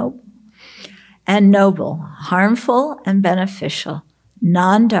 Ignoble? And noble, harmful and beneficial,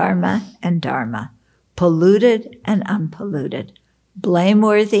 non-dharma and dharma, polluted and unpolluted,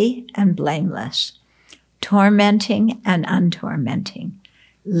 blameworthy and blameless, tormenting and untormenting,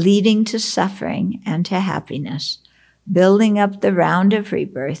 leading to suffering and to happiness, building up the round of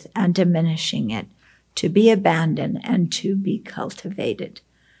rebirth and diminishing it, to be abandoned and to be cultivated.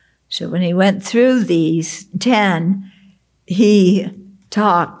 So when he went through these 10, he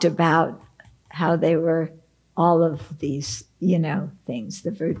talked about how they were all of these, things.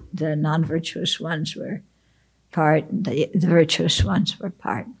 The non-virtuous ones were part, the virtuous ones were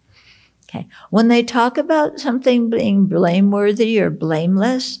part. Okay. When they talk about something being blameworthy or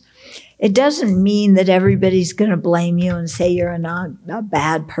blameless, it doesn't mean that everybody's going to blame you and say you're a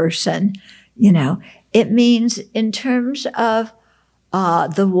bad person. It means in terms of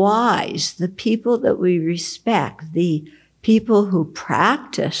the wise, the people that we respect, the people who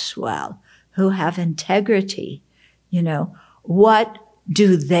practice well, who have integrity, what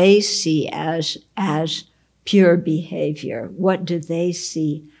do they see as pure behavior? What do they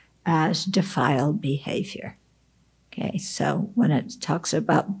see as defiled behavior? Okay, so when it talks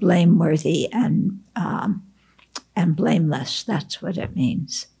about blameworthy and blameless, that's what it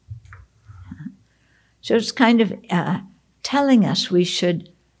means. So it's kind of telling us we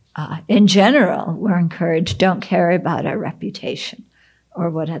should, in general, we're encouraged, don't care about our reputation or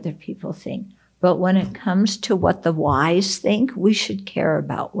what other people think. But when it comes to what the wise think, we should care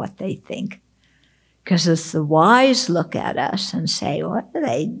about what they think. Because if the wise look at us and say, what are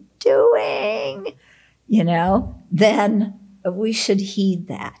they doing? Then we should heed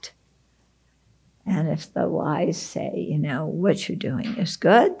that. And if the wise say, what you're doing is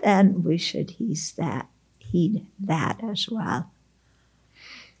good, then we should heed that as well.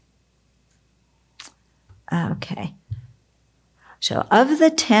 Okay. So of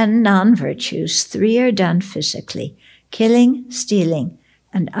the 10 non-virtues, 3 are done physically: killing, stealing,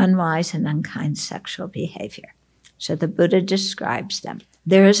 and unwise and unkind sexual behavior. So the Buddha describes them.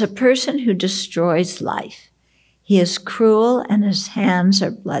 There is a person who destroys life. He is cruel and his hands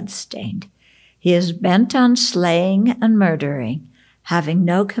are blood-stained. He is bent on slaying and murdering, having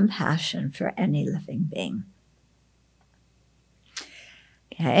no compassion for any living being.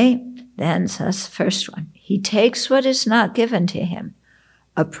 Okay, then so that's the first one. He takes what is not given to him,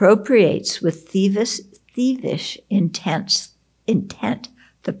 appropriates with thievish intent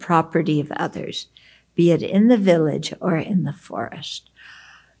the property of others, be it in the village or in the forest.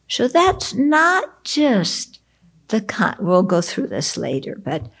 So that's not just we'll go through this later,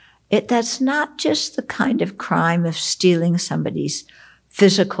 but that's not just the kind of crime of stealing somebody's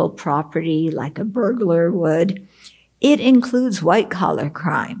physical property like a burglar would. It includes white-collar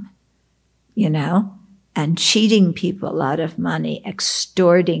crime, and cheating people out of money,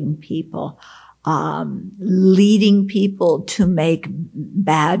 extorting people, leading people to make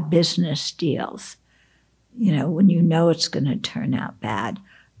bad business deals, when it's going to turn out bad,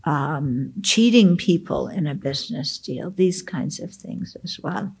 cheating people in a business deal, these kinds of things as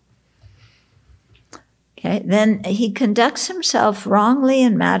well. Okay, then he conducts himself wrongly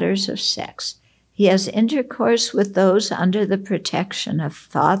in matters of sex. He has intercourse with those under the protection of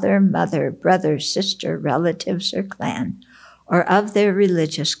father, mother, brother, sister, relatives, or clan, or of their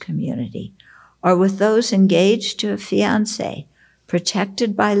religious community, or with those engaged to a fiancé,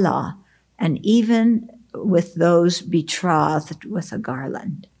 protected by law, and even with those betrothed with a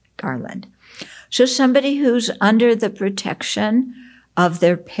garland. So somebody who's under the protection of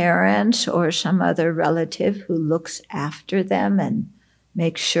their parents or some other relative who looks after them and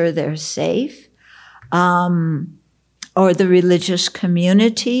makes sure they're safe, or the religious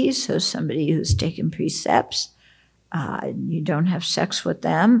community, so somebody who's taken precepts, you don't have sex with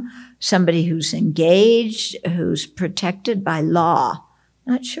them. Somebody who's engaged, who's protected by law.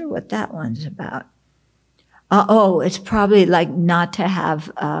 Not sure what that one's about. It's probably like not to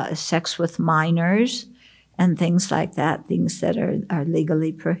have sex with minors and things like that, things that are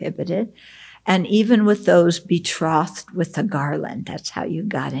legally prohibited. And even with those betrothed with a garland, that's how you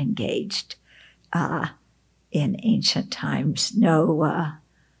got engaged in ancient times. No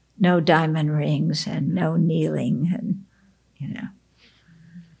diamond rings and no kneeling, and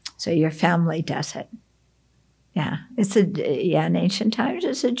so your family does it. Yeah, in ancient times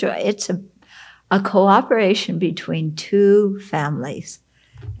it's a joy. It's a cooperation between two families,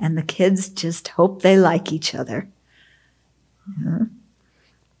 and the kids just hope they like each other. Yeah.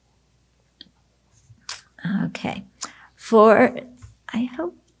 Okay, I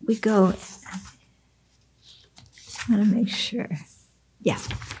hope we go. I want to make sure. Yeah.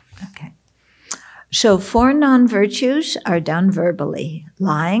 Okay. So 4 non-virtues are done verbally: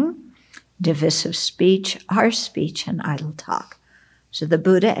 lying, divisive speech, harsh speech, and idle talk. So the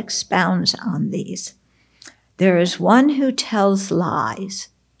Buddha expounds on these. There is one who tells lies.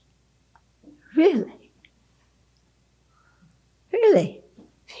 Really? Really?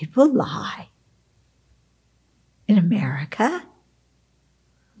 People lie in America?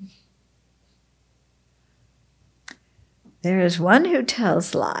 There is one who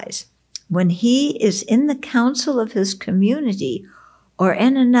tells lies. When he is in the council of his community or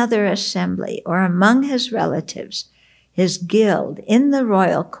in another assembly or among his relatives, his guild, in the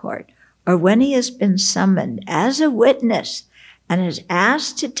royal court, or when he has been summoned as a witness and is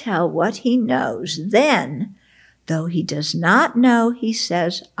asked to tell what he knows, then, though he does not know, he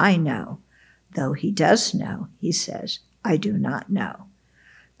says, I know. Though he does know, he says, I do not know.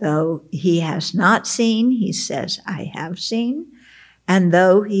 Though he has not seen, he says, I have seen. And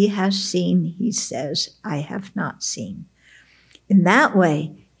though he has seen, he says, I have not seen. In that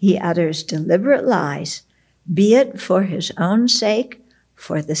way, he utters deliberate lies, be it for his own sake,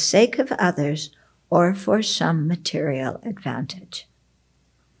 for the sake of others, or for some material advantage.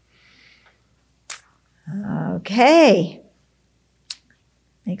 Okay.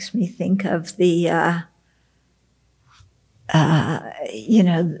 Makes me think of the,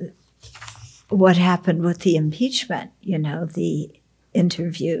 what happened with the impeachment, the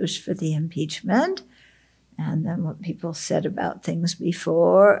interviews for the impeachment. and then what people said about things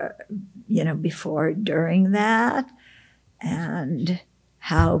before, before, during that, and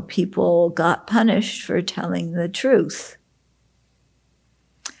how people got punished for telling the truth.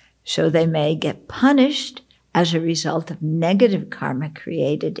 So they may get punished as a result of negative karma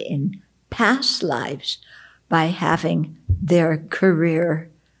created in past lives by having their career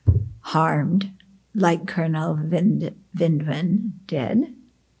harmed, like Colonel Vindman did.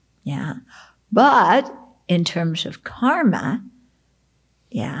 Yeah. But in terms of karma,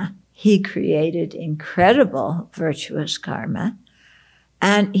 he created incredible virtuous karma,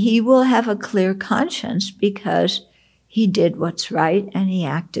 and he will have a clear conscience because he did what's right and he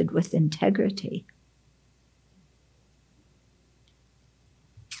acted with integrity.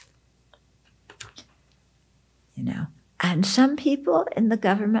 And some people in the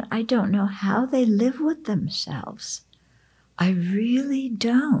government, I don't know how they live with themselves. I really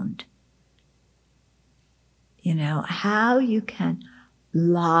don't. How you can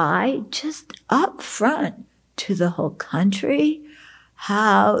lie just up front to the whole country,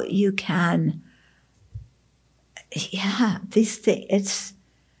 how you can, these things,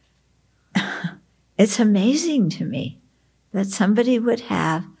 it's amazing to me that somebody would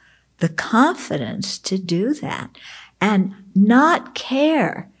have the confidence to do that and not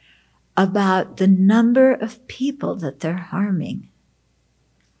care about the number of people that they're harming.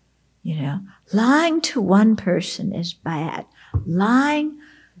 Lying to one person is bad. Lying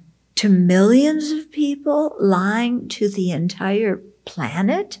to millions of people, lying to the entire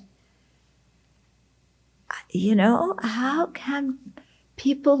planet. How can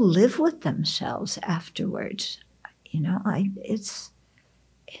people live with themselves afterwards? It's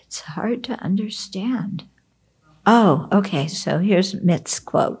hard to understand. Oh, okay, so here's Mitt's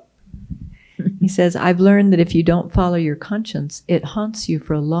quote. He says, I've learned that if you don't follow your conscience, it haunts you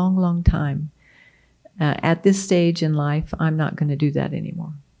for a long, long time. At this stage in life, I'm not going to do that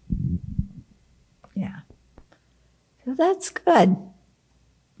anymore. Yeah. So that's good.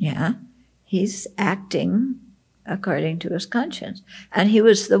 Yeah. He's acting according to his conscience. And he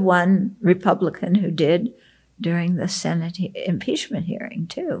was the one Republican who did during the Senate impeachment hearing,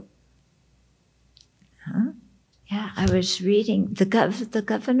 too. Huh? Yeah, I was reading the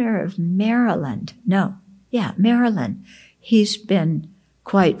governor of Maryland. Maryland. He's been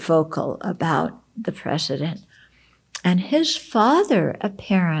quite vocal about the president. And his father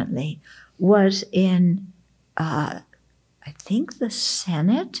apparently was in, I think, the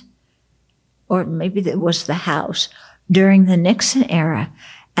Senate, or maybe it was the House, during the Nixon era.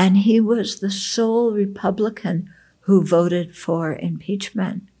 And he was the sole Republican who voted for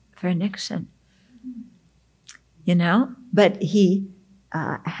impeachment for Nixon. But he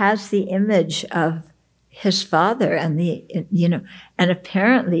has the image of his father and and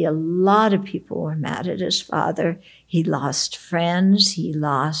apparently a lot of people were mad at his father. He lost friends, he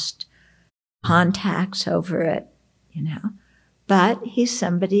lost contacts over it, but he's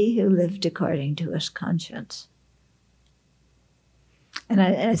somebody who lived according to his conscience. And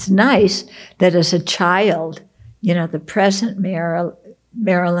it's nice that as a child, the present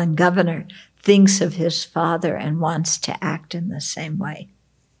Maryland governor thinks of his father and wants to act in the same way.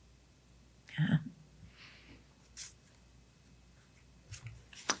 Yeah.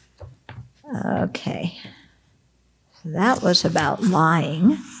 Okay. So that was about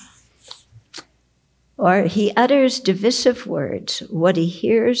lying. Or he utters divisive words. What he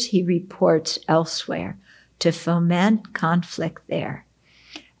hears, he reports elsewhere to foment conflict there.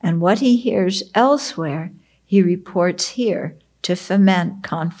 And what he hears elsewhere, he reports here to foment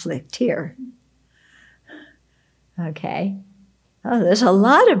conflict here. Okay. Oh, there's a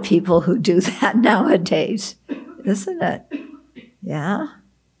lot of people who do that nowadays, isn't it? Yeah.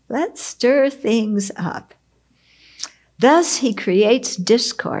 Let's stir things up. Thus he creates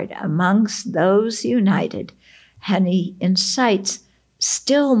discord amongst those united, and he incites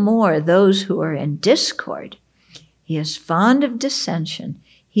still more those who are in discord. He is fond of dissension.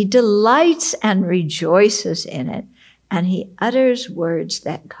 He delights and rejoices in it, and he utters words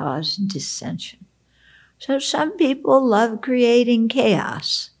that cause dissension. So some people love creating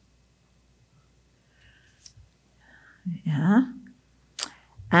chaos. Yeah.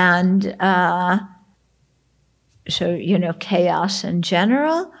 And so, chaos in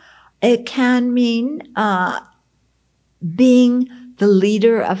general, it can mean being the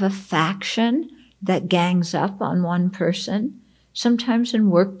leader of a faction that gangs up on one person. Sometimes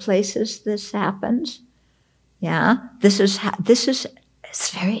in workplaces this happens. Yeah,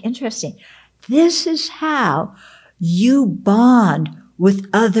 it's very interesting. This is how you bond with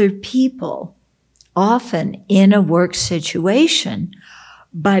other people, often in a work situation,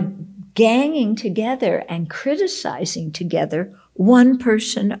 by ganging together and criticizing together one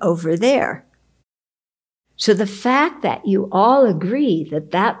person over there. So the fact that you all agree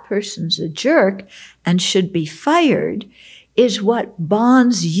that that person's a jerk and should be fired is what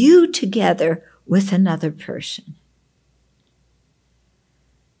bonds you together with another person.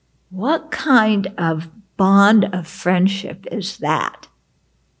 What kind of bond of friendship is that?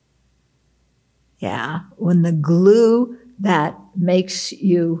 Yeah, when the glue that makes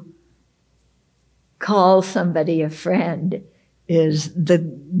you call somebody a friend is the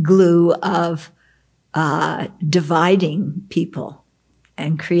glue of dividing people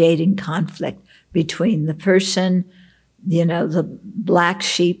and creating conflict between the person, the black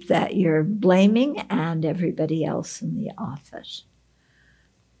sheep that you're blaming and everybody else in the office.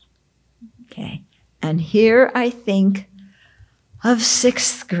 Okay, and here I think of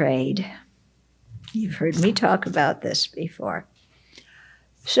 6th grade. You've heard me talk about this before.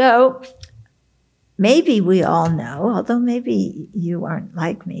 So maybe we all know, although maybe you aren't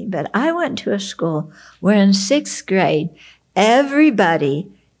like me, but I went to a school where in 6th grade,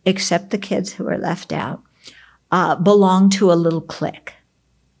 everybody, except the kids who were left out, belonged to a little clique.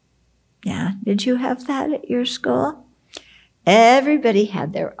 Yeah, did you have that at your school? Everybody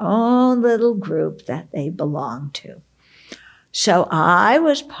had their own little group that they belonged to. So I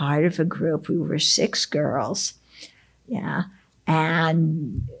was part of a group. We were 6 girls. Yeah.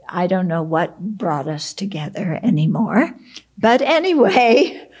 And I don't know what brought us together anymore. But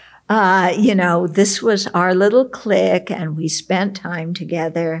anyway, this was our little clique and we spent time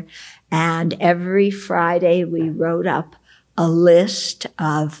together. And every Friday we wrote up a list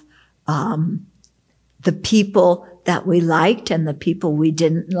of the people that we liked and the people we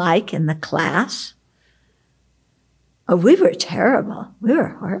didn't like in the class. Oh, we were terrible. We were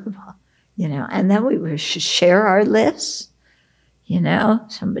horrible, and then we would share our lists.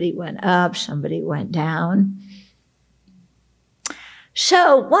 Somebody went up, somebody went down.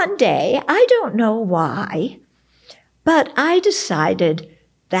 So one day, I don't know why, but I decided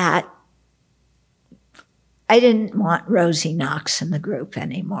that I didn't want Rosie Knox in the group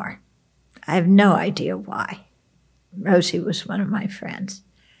anymore. I have no idea why. Rosie was one of my friends.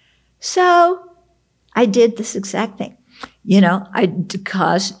 So I did this exact thing.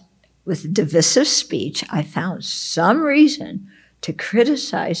 Because with divisive speech, I found some reason to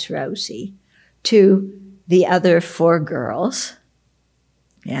criticize Rosie to the other 4 girls.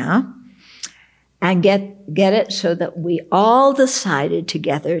 Yeah. And get it so that we all decided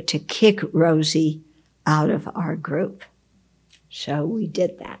together to kick Rosie out of our group. So we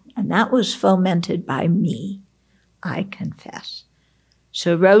did that. And that was fomented by me, I confess.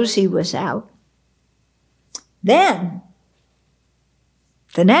 So Rosie was out. Then,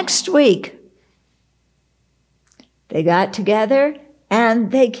 the next week, they got together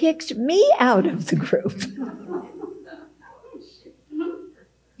and they kicked me out of the group.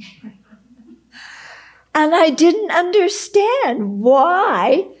 And I didn't understand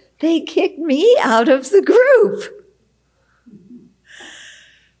why they kicked me out of the group.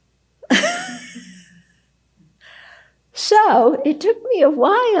 So it took me a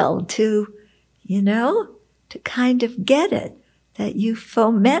while to kind of get it, that you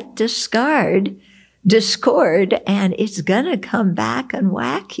foment discord and it's going to come back and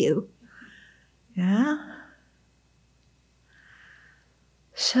whack you. Yeah.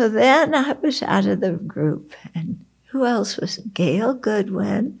 So then I was out of the group. And who else was it? Gail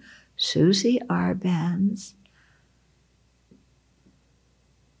Goodwin, Susie Arbenz.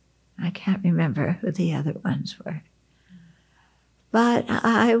 I can't remember who the other ones were. But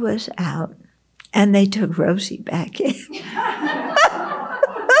I was out. And they took Rosie back in.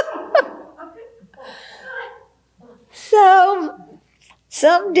 So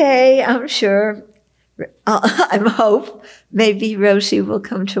someday, I'm sure, I hope, maybe Rosie will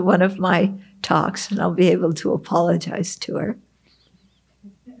come to one of my talks and I'll be able to apologize to her.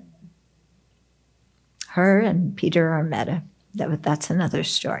 Her and Peter Armetta. That's another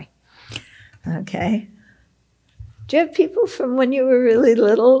story. Okay. Do you have people from when you were really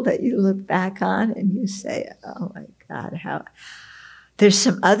little that you look back on and you say, oh my God, how... There's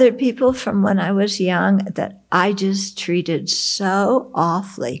some other people from when I was young that I just treated so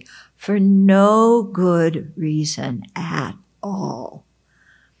awfully for no good reason at all.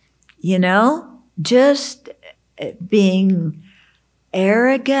 Just being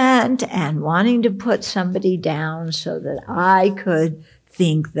arrogant and wanting to put somebody down so that I could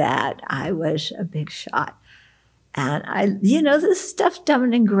think that I was a big shot. And this stuff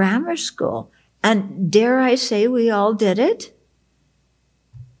done in grammar school. And dare I say we all did it?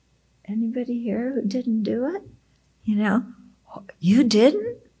 Anybody here who didn't do it? You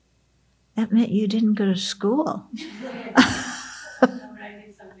didn't? That meant you didn't go to school.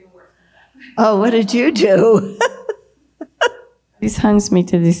 Oh, what did you do? This haunts me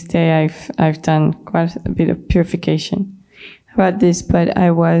to this day. I've done quite a bit of purification about this, but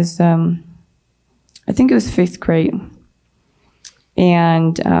I was, I think it was 5th grade,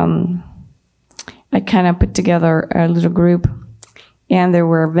 and I kind of put together a little group, and there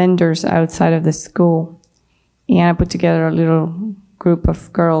were vendors outside of the school, and I put together a little group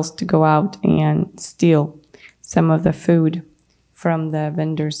of girls to go out and steal some of the food from the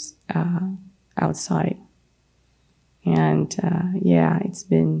vendors outside. And yeah,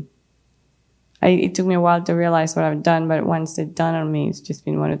 it took me a while to realize what I've done, but once it dawned on me, it's just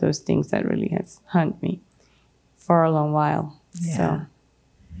been one of those things that really has haunted me for a long while. Yeah. So.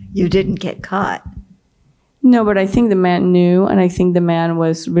 You didn't get caught. No, but I think the man knew, and I think the man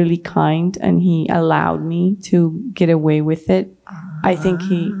was really kind, and he allowed me to get away with it. I think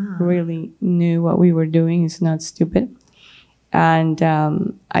he really knew what we were doing. He's not stupid. And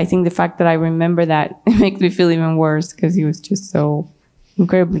I think the fact that I remember that, it makes me feel even worse because he was just so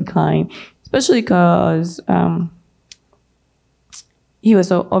incredibly kind, especially because he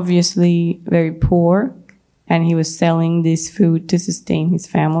was obviously very poor, and he was selling this food to sustain his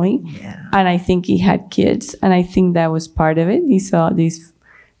family. Yeah. And I think he had kids, and I think that was part of it. He saw these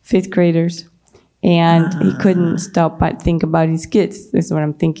 5th graders, and he couldn't stop but think about his kids. This is what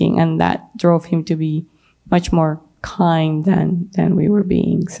I'm thinking. And that drove him to be much more kind than we were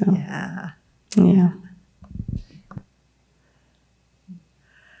being. So, yeah.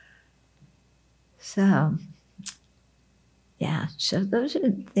 So, yeah. So those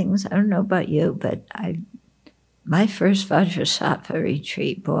are things, I don't know about you, but my first Vajrasattva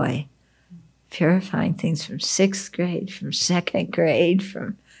retreat, boy, purifying things from 6th grade, from 2nd grade,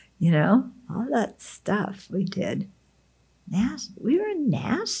 from, all that stuff we did. We were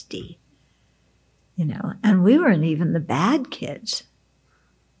nasty, and we weren't even the bad kids.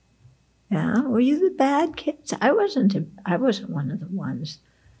 Yeah, were you the bad kids? I wasn't one of the ones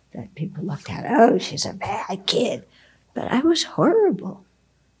that people looked at. Oh, she's a bad kid. But I was horrible.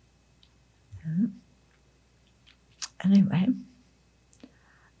 Yeah. Anyway.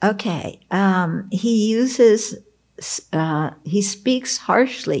 Okay. He speaks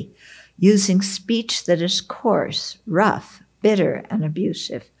harshly, using speech that is coarse, rough, bitter, and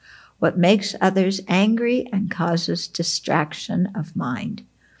abusive, what makes others angry and causes distraction of mind.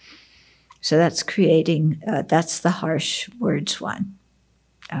 So that's that's the harsh words one.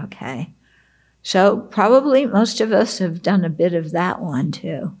 Okay. So probably most of us have done a bit of that one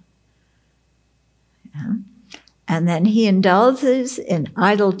too. Yeah. And then he indulges in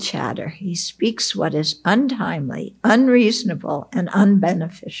idle chatter. He speaks what is untimely, unreasonable, and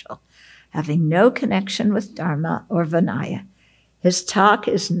unbeneficial, having no connection with Dharma or Vinaya. His talk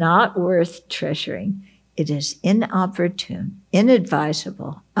is not worth treasuring. It is inopportune,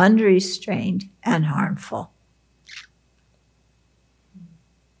 inadvisable, unrestrained, and harmful.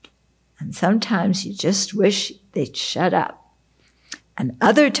 And sometimes you just wish they'd shut up. And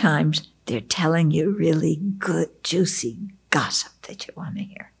other times they're telling you really good, juicy gossip that you want to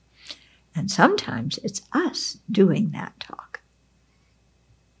hear. And sometimes it's us doing that talk.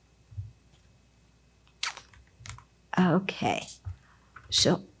 Okay,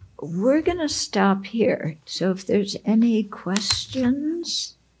 so we're going to stop here. So if there's any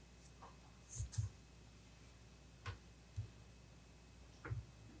questions...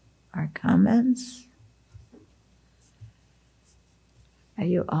 or comments? Are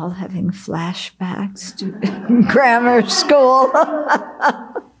you all having flashbacks to grammar school?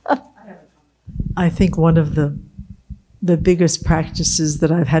 I think one of the biggest practices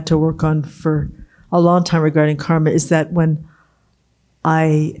that I've had to work on for a long time regarding karma is that when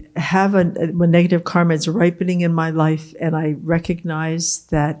I have when negative karma is ripening in my life and I recognize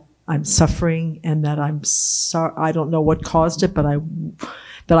that I'm suffering and that I'm sorry, I don't know what caused it, but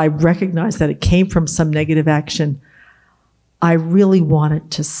that I recognize that it came from some negative action, I really want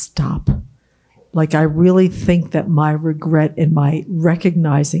it to stop. Like, I really think that my regret in my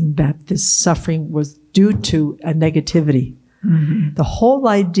recognizing that this suffering was due to a negativity. Mm-hmm. The whole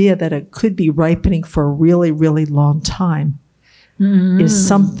idea that it could be ripening for a really, really long time is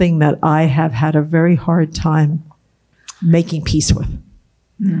something that I have had a very hard time making peace with.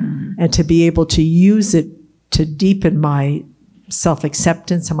 And to be able to use it to deepen my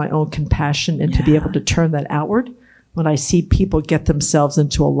self-acceptance and my own compassion, and to be able to turn that outward when I see people get themselves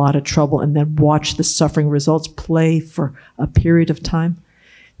into a lot of trouble and then watch the suffering results play for a period of time.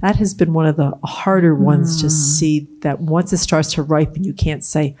 That has been one of the harder ones to see, that once it starts to ripen, you can't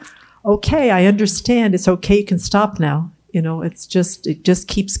say, okay, I understand. It's okay. You can stop now. It just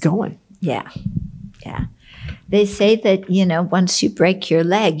keeps going. Yeah. Yeah. They say that, once you break your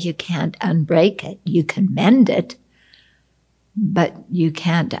leg, you can't unbreak it. You can mend it, but you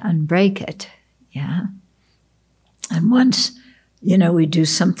can't unbreak it. Yeah. And once, we do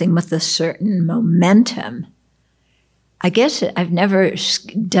something with a certain momentum. I guess I've never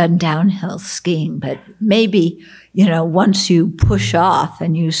done downhill skiing, but maybe, once you push off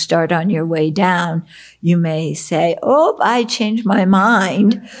and you start on your way down, you may say, oh, I changed my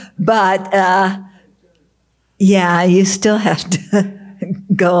mind. But, yeah, you still have to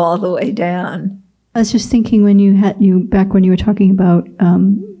go all the way down. I was just thinking when back when you were talking about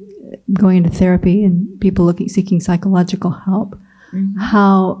going into therapy and people seeking psychological help,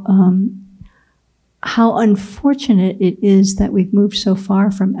 how unfortunate it is that we've moved so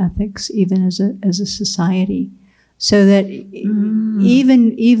far from ethics, even as a society, so that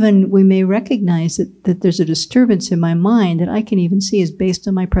even we may recognize that there's a disturbance in my mind that I can even see is based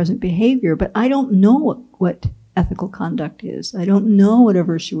on my present behavior, but I don't know what ethical conduct is. I don't know what a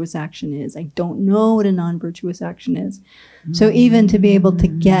virtuous action is. I don't know what a non-virtuous action is. So even to be able to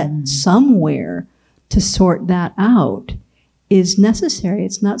get somewhere to sort that out is necessary.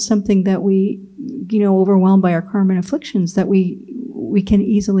 It's not something that we, overwhelmed by our karma and afflictions, that we can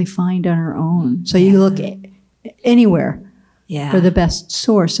easily find on our own. So you look anywhere for the best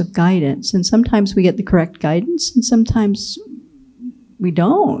source of guidance. And sometimes we get the correct guidance and sometimes we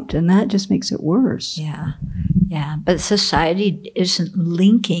don't. And that just makes it worse. Yeah. Yeah. But society isn't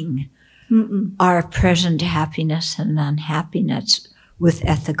linking our present happiness and unhappiness with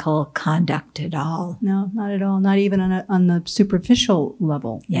ethical conduct at all. No, not at all. Not even on the superficial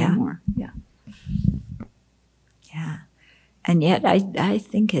level anymore. Yeah. Yeah. And yet I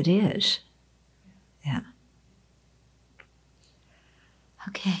think it is. Yeah.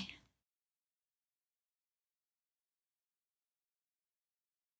 Okay.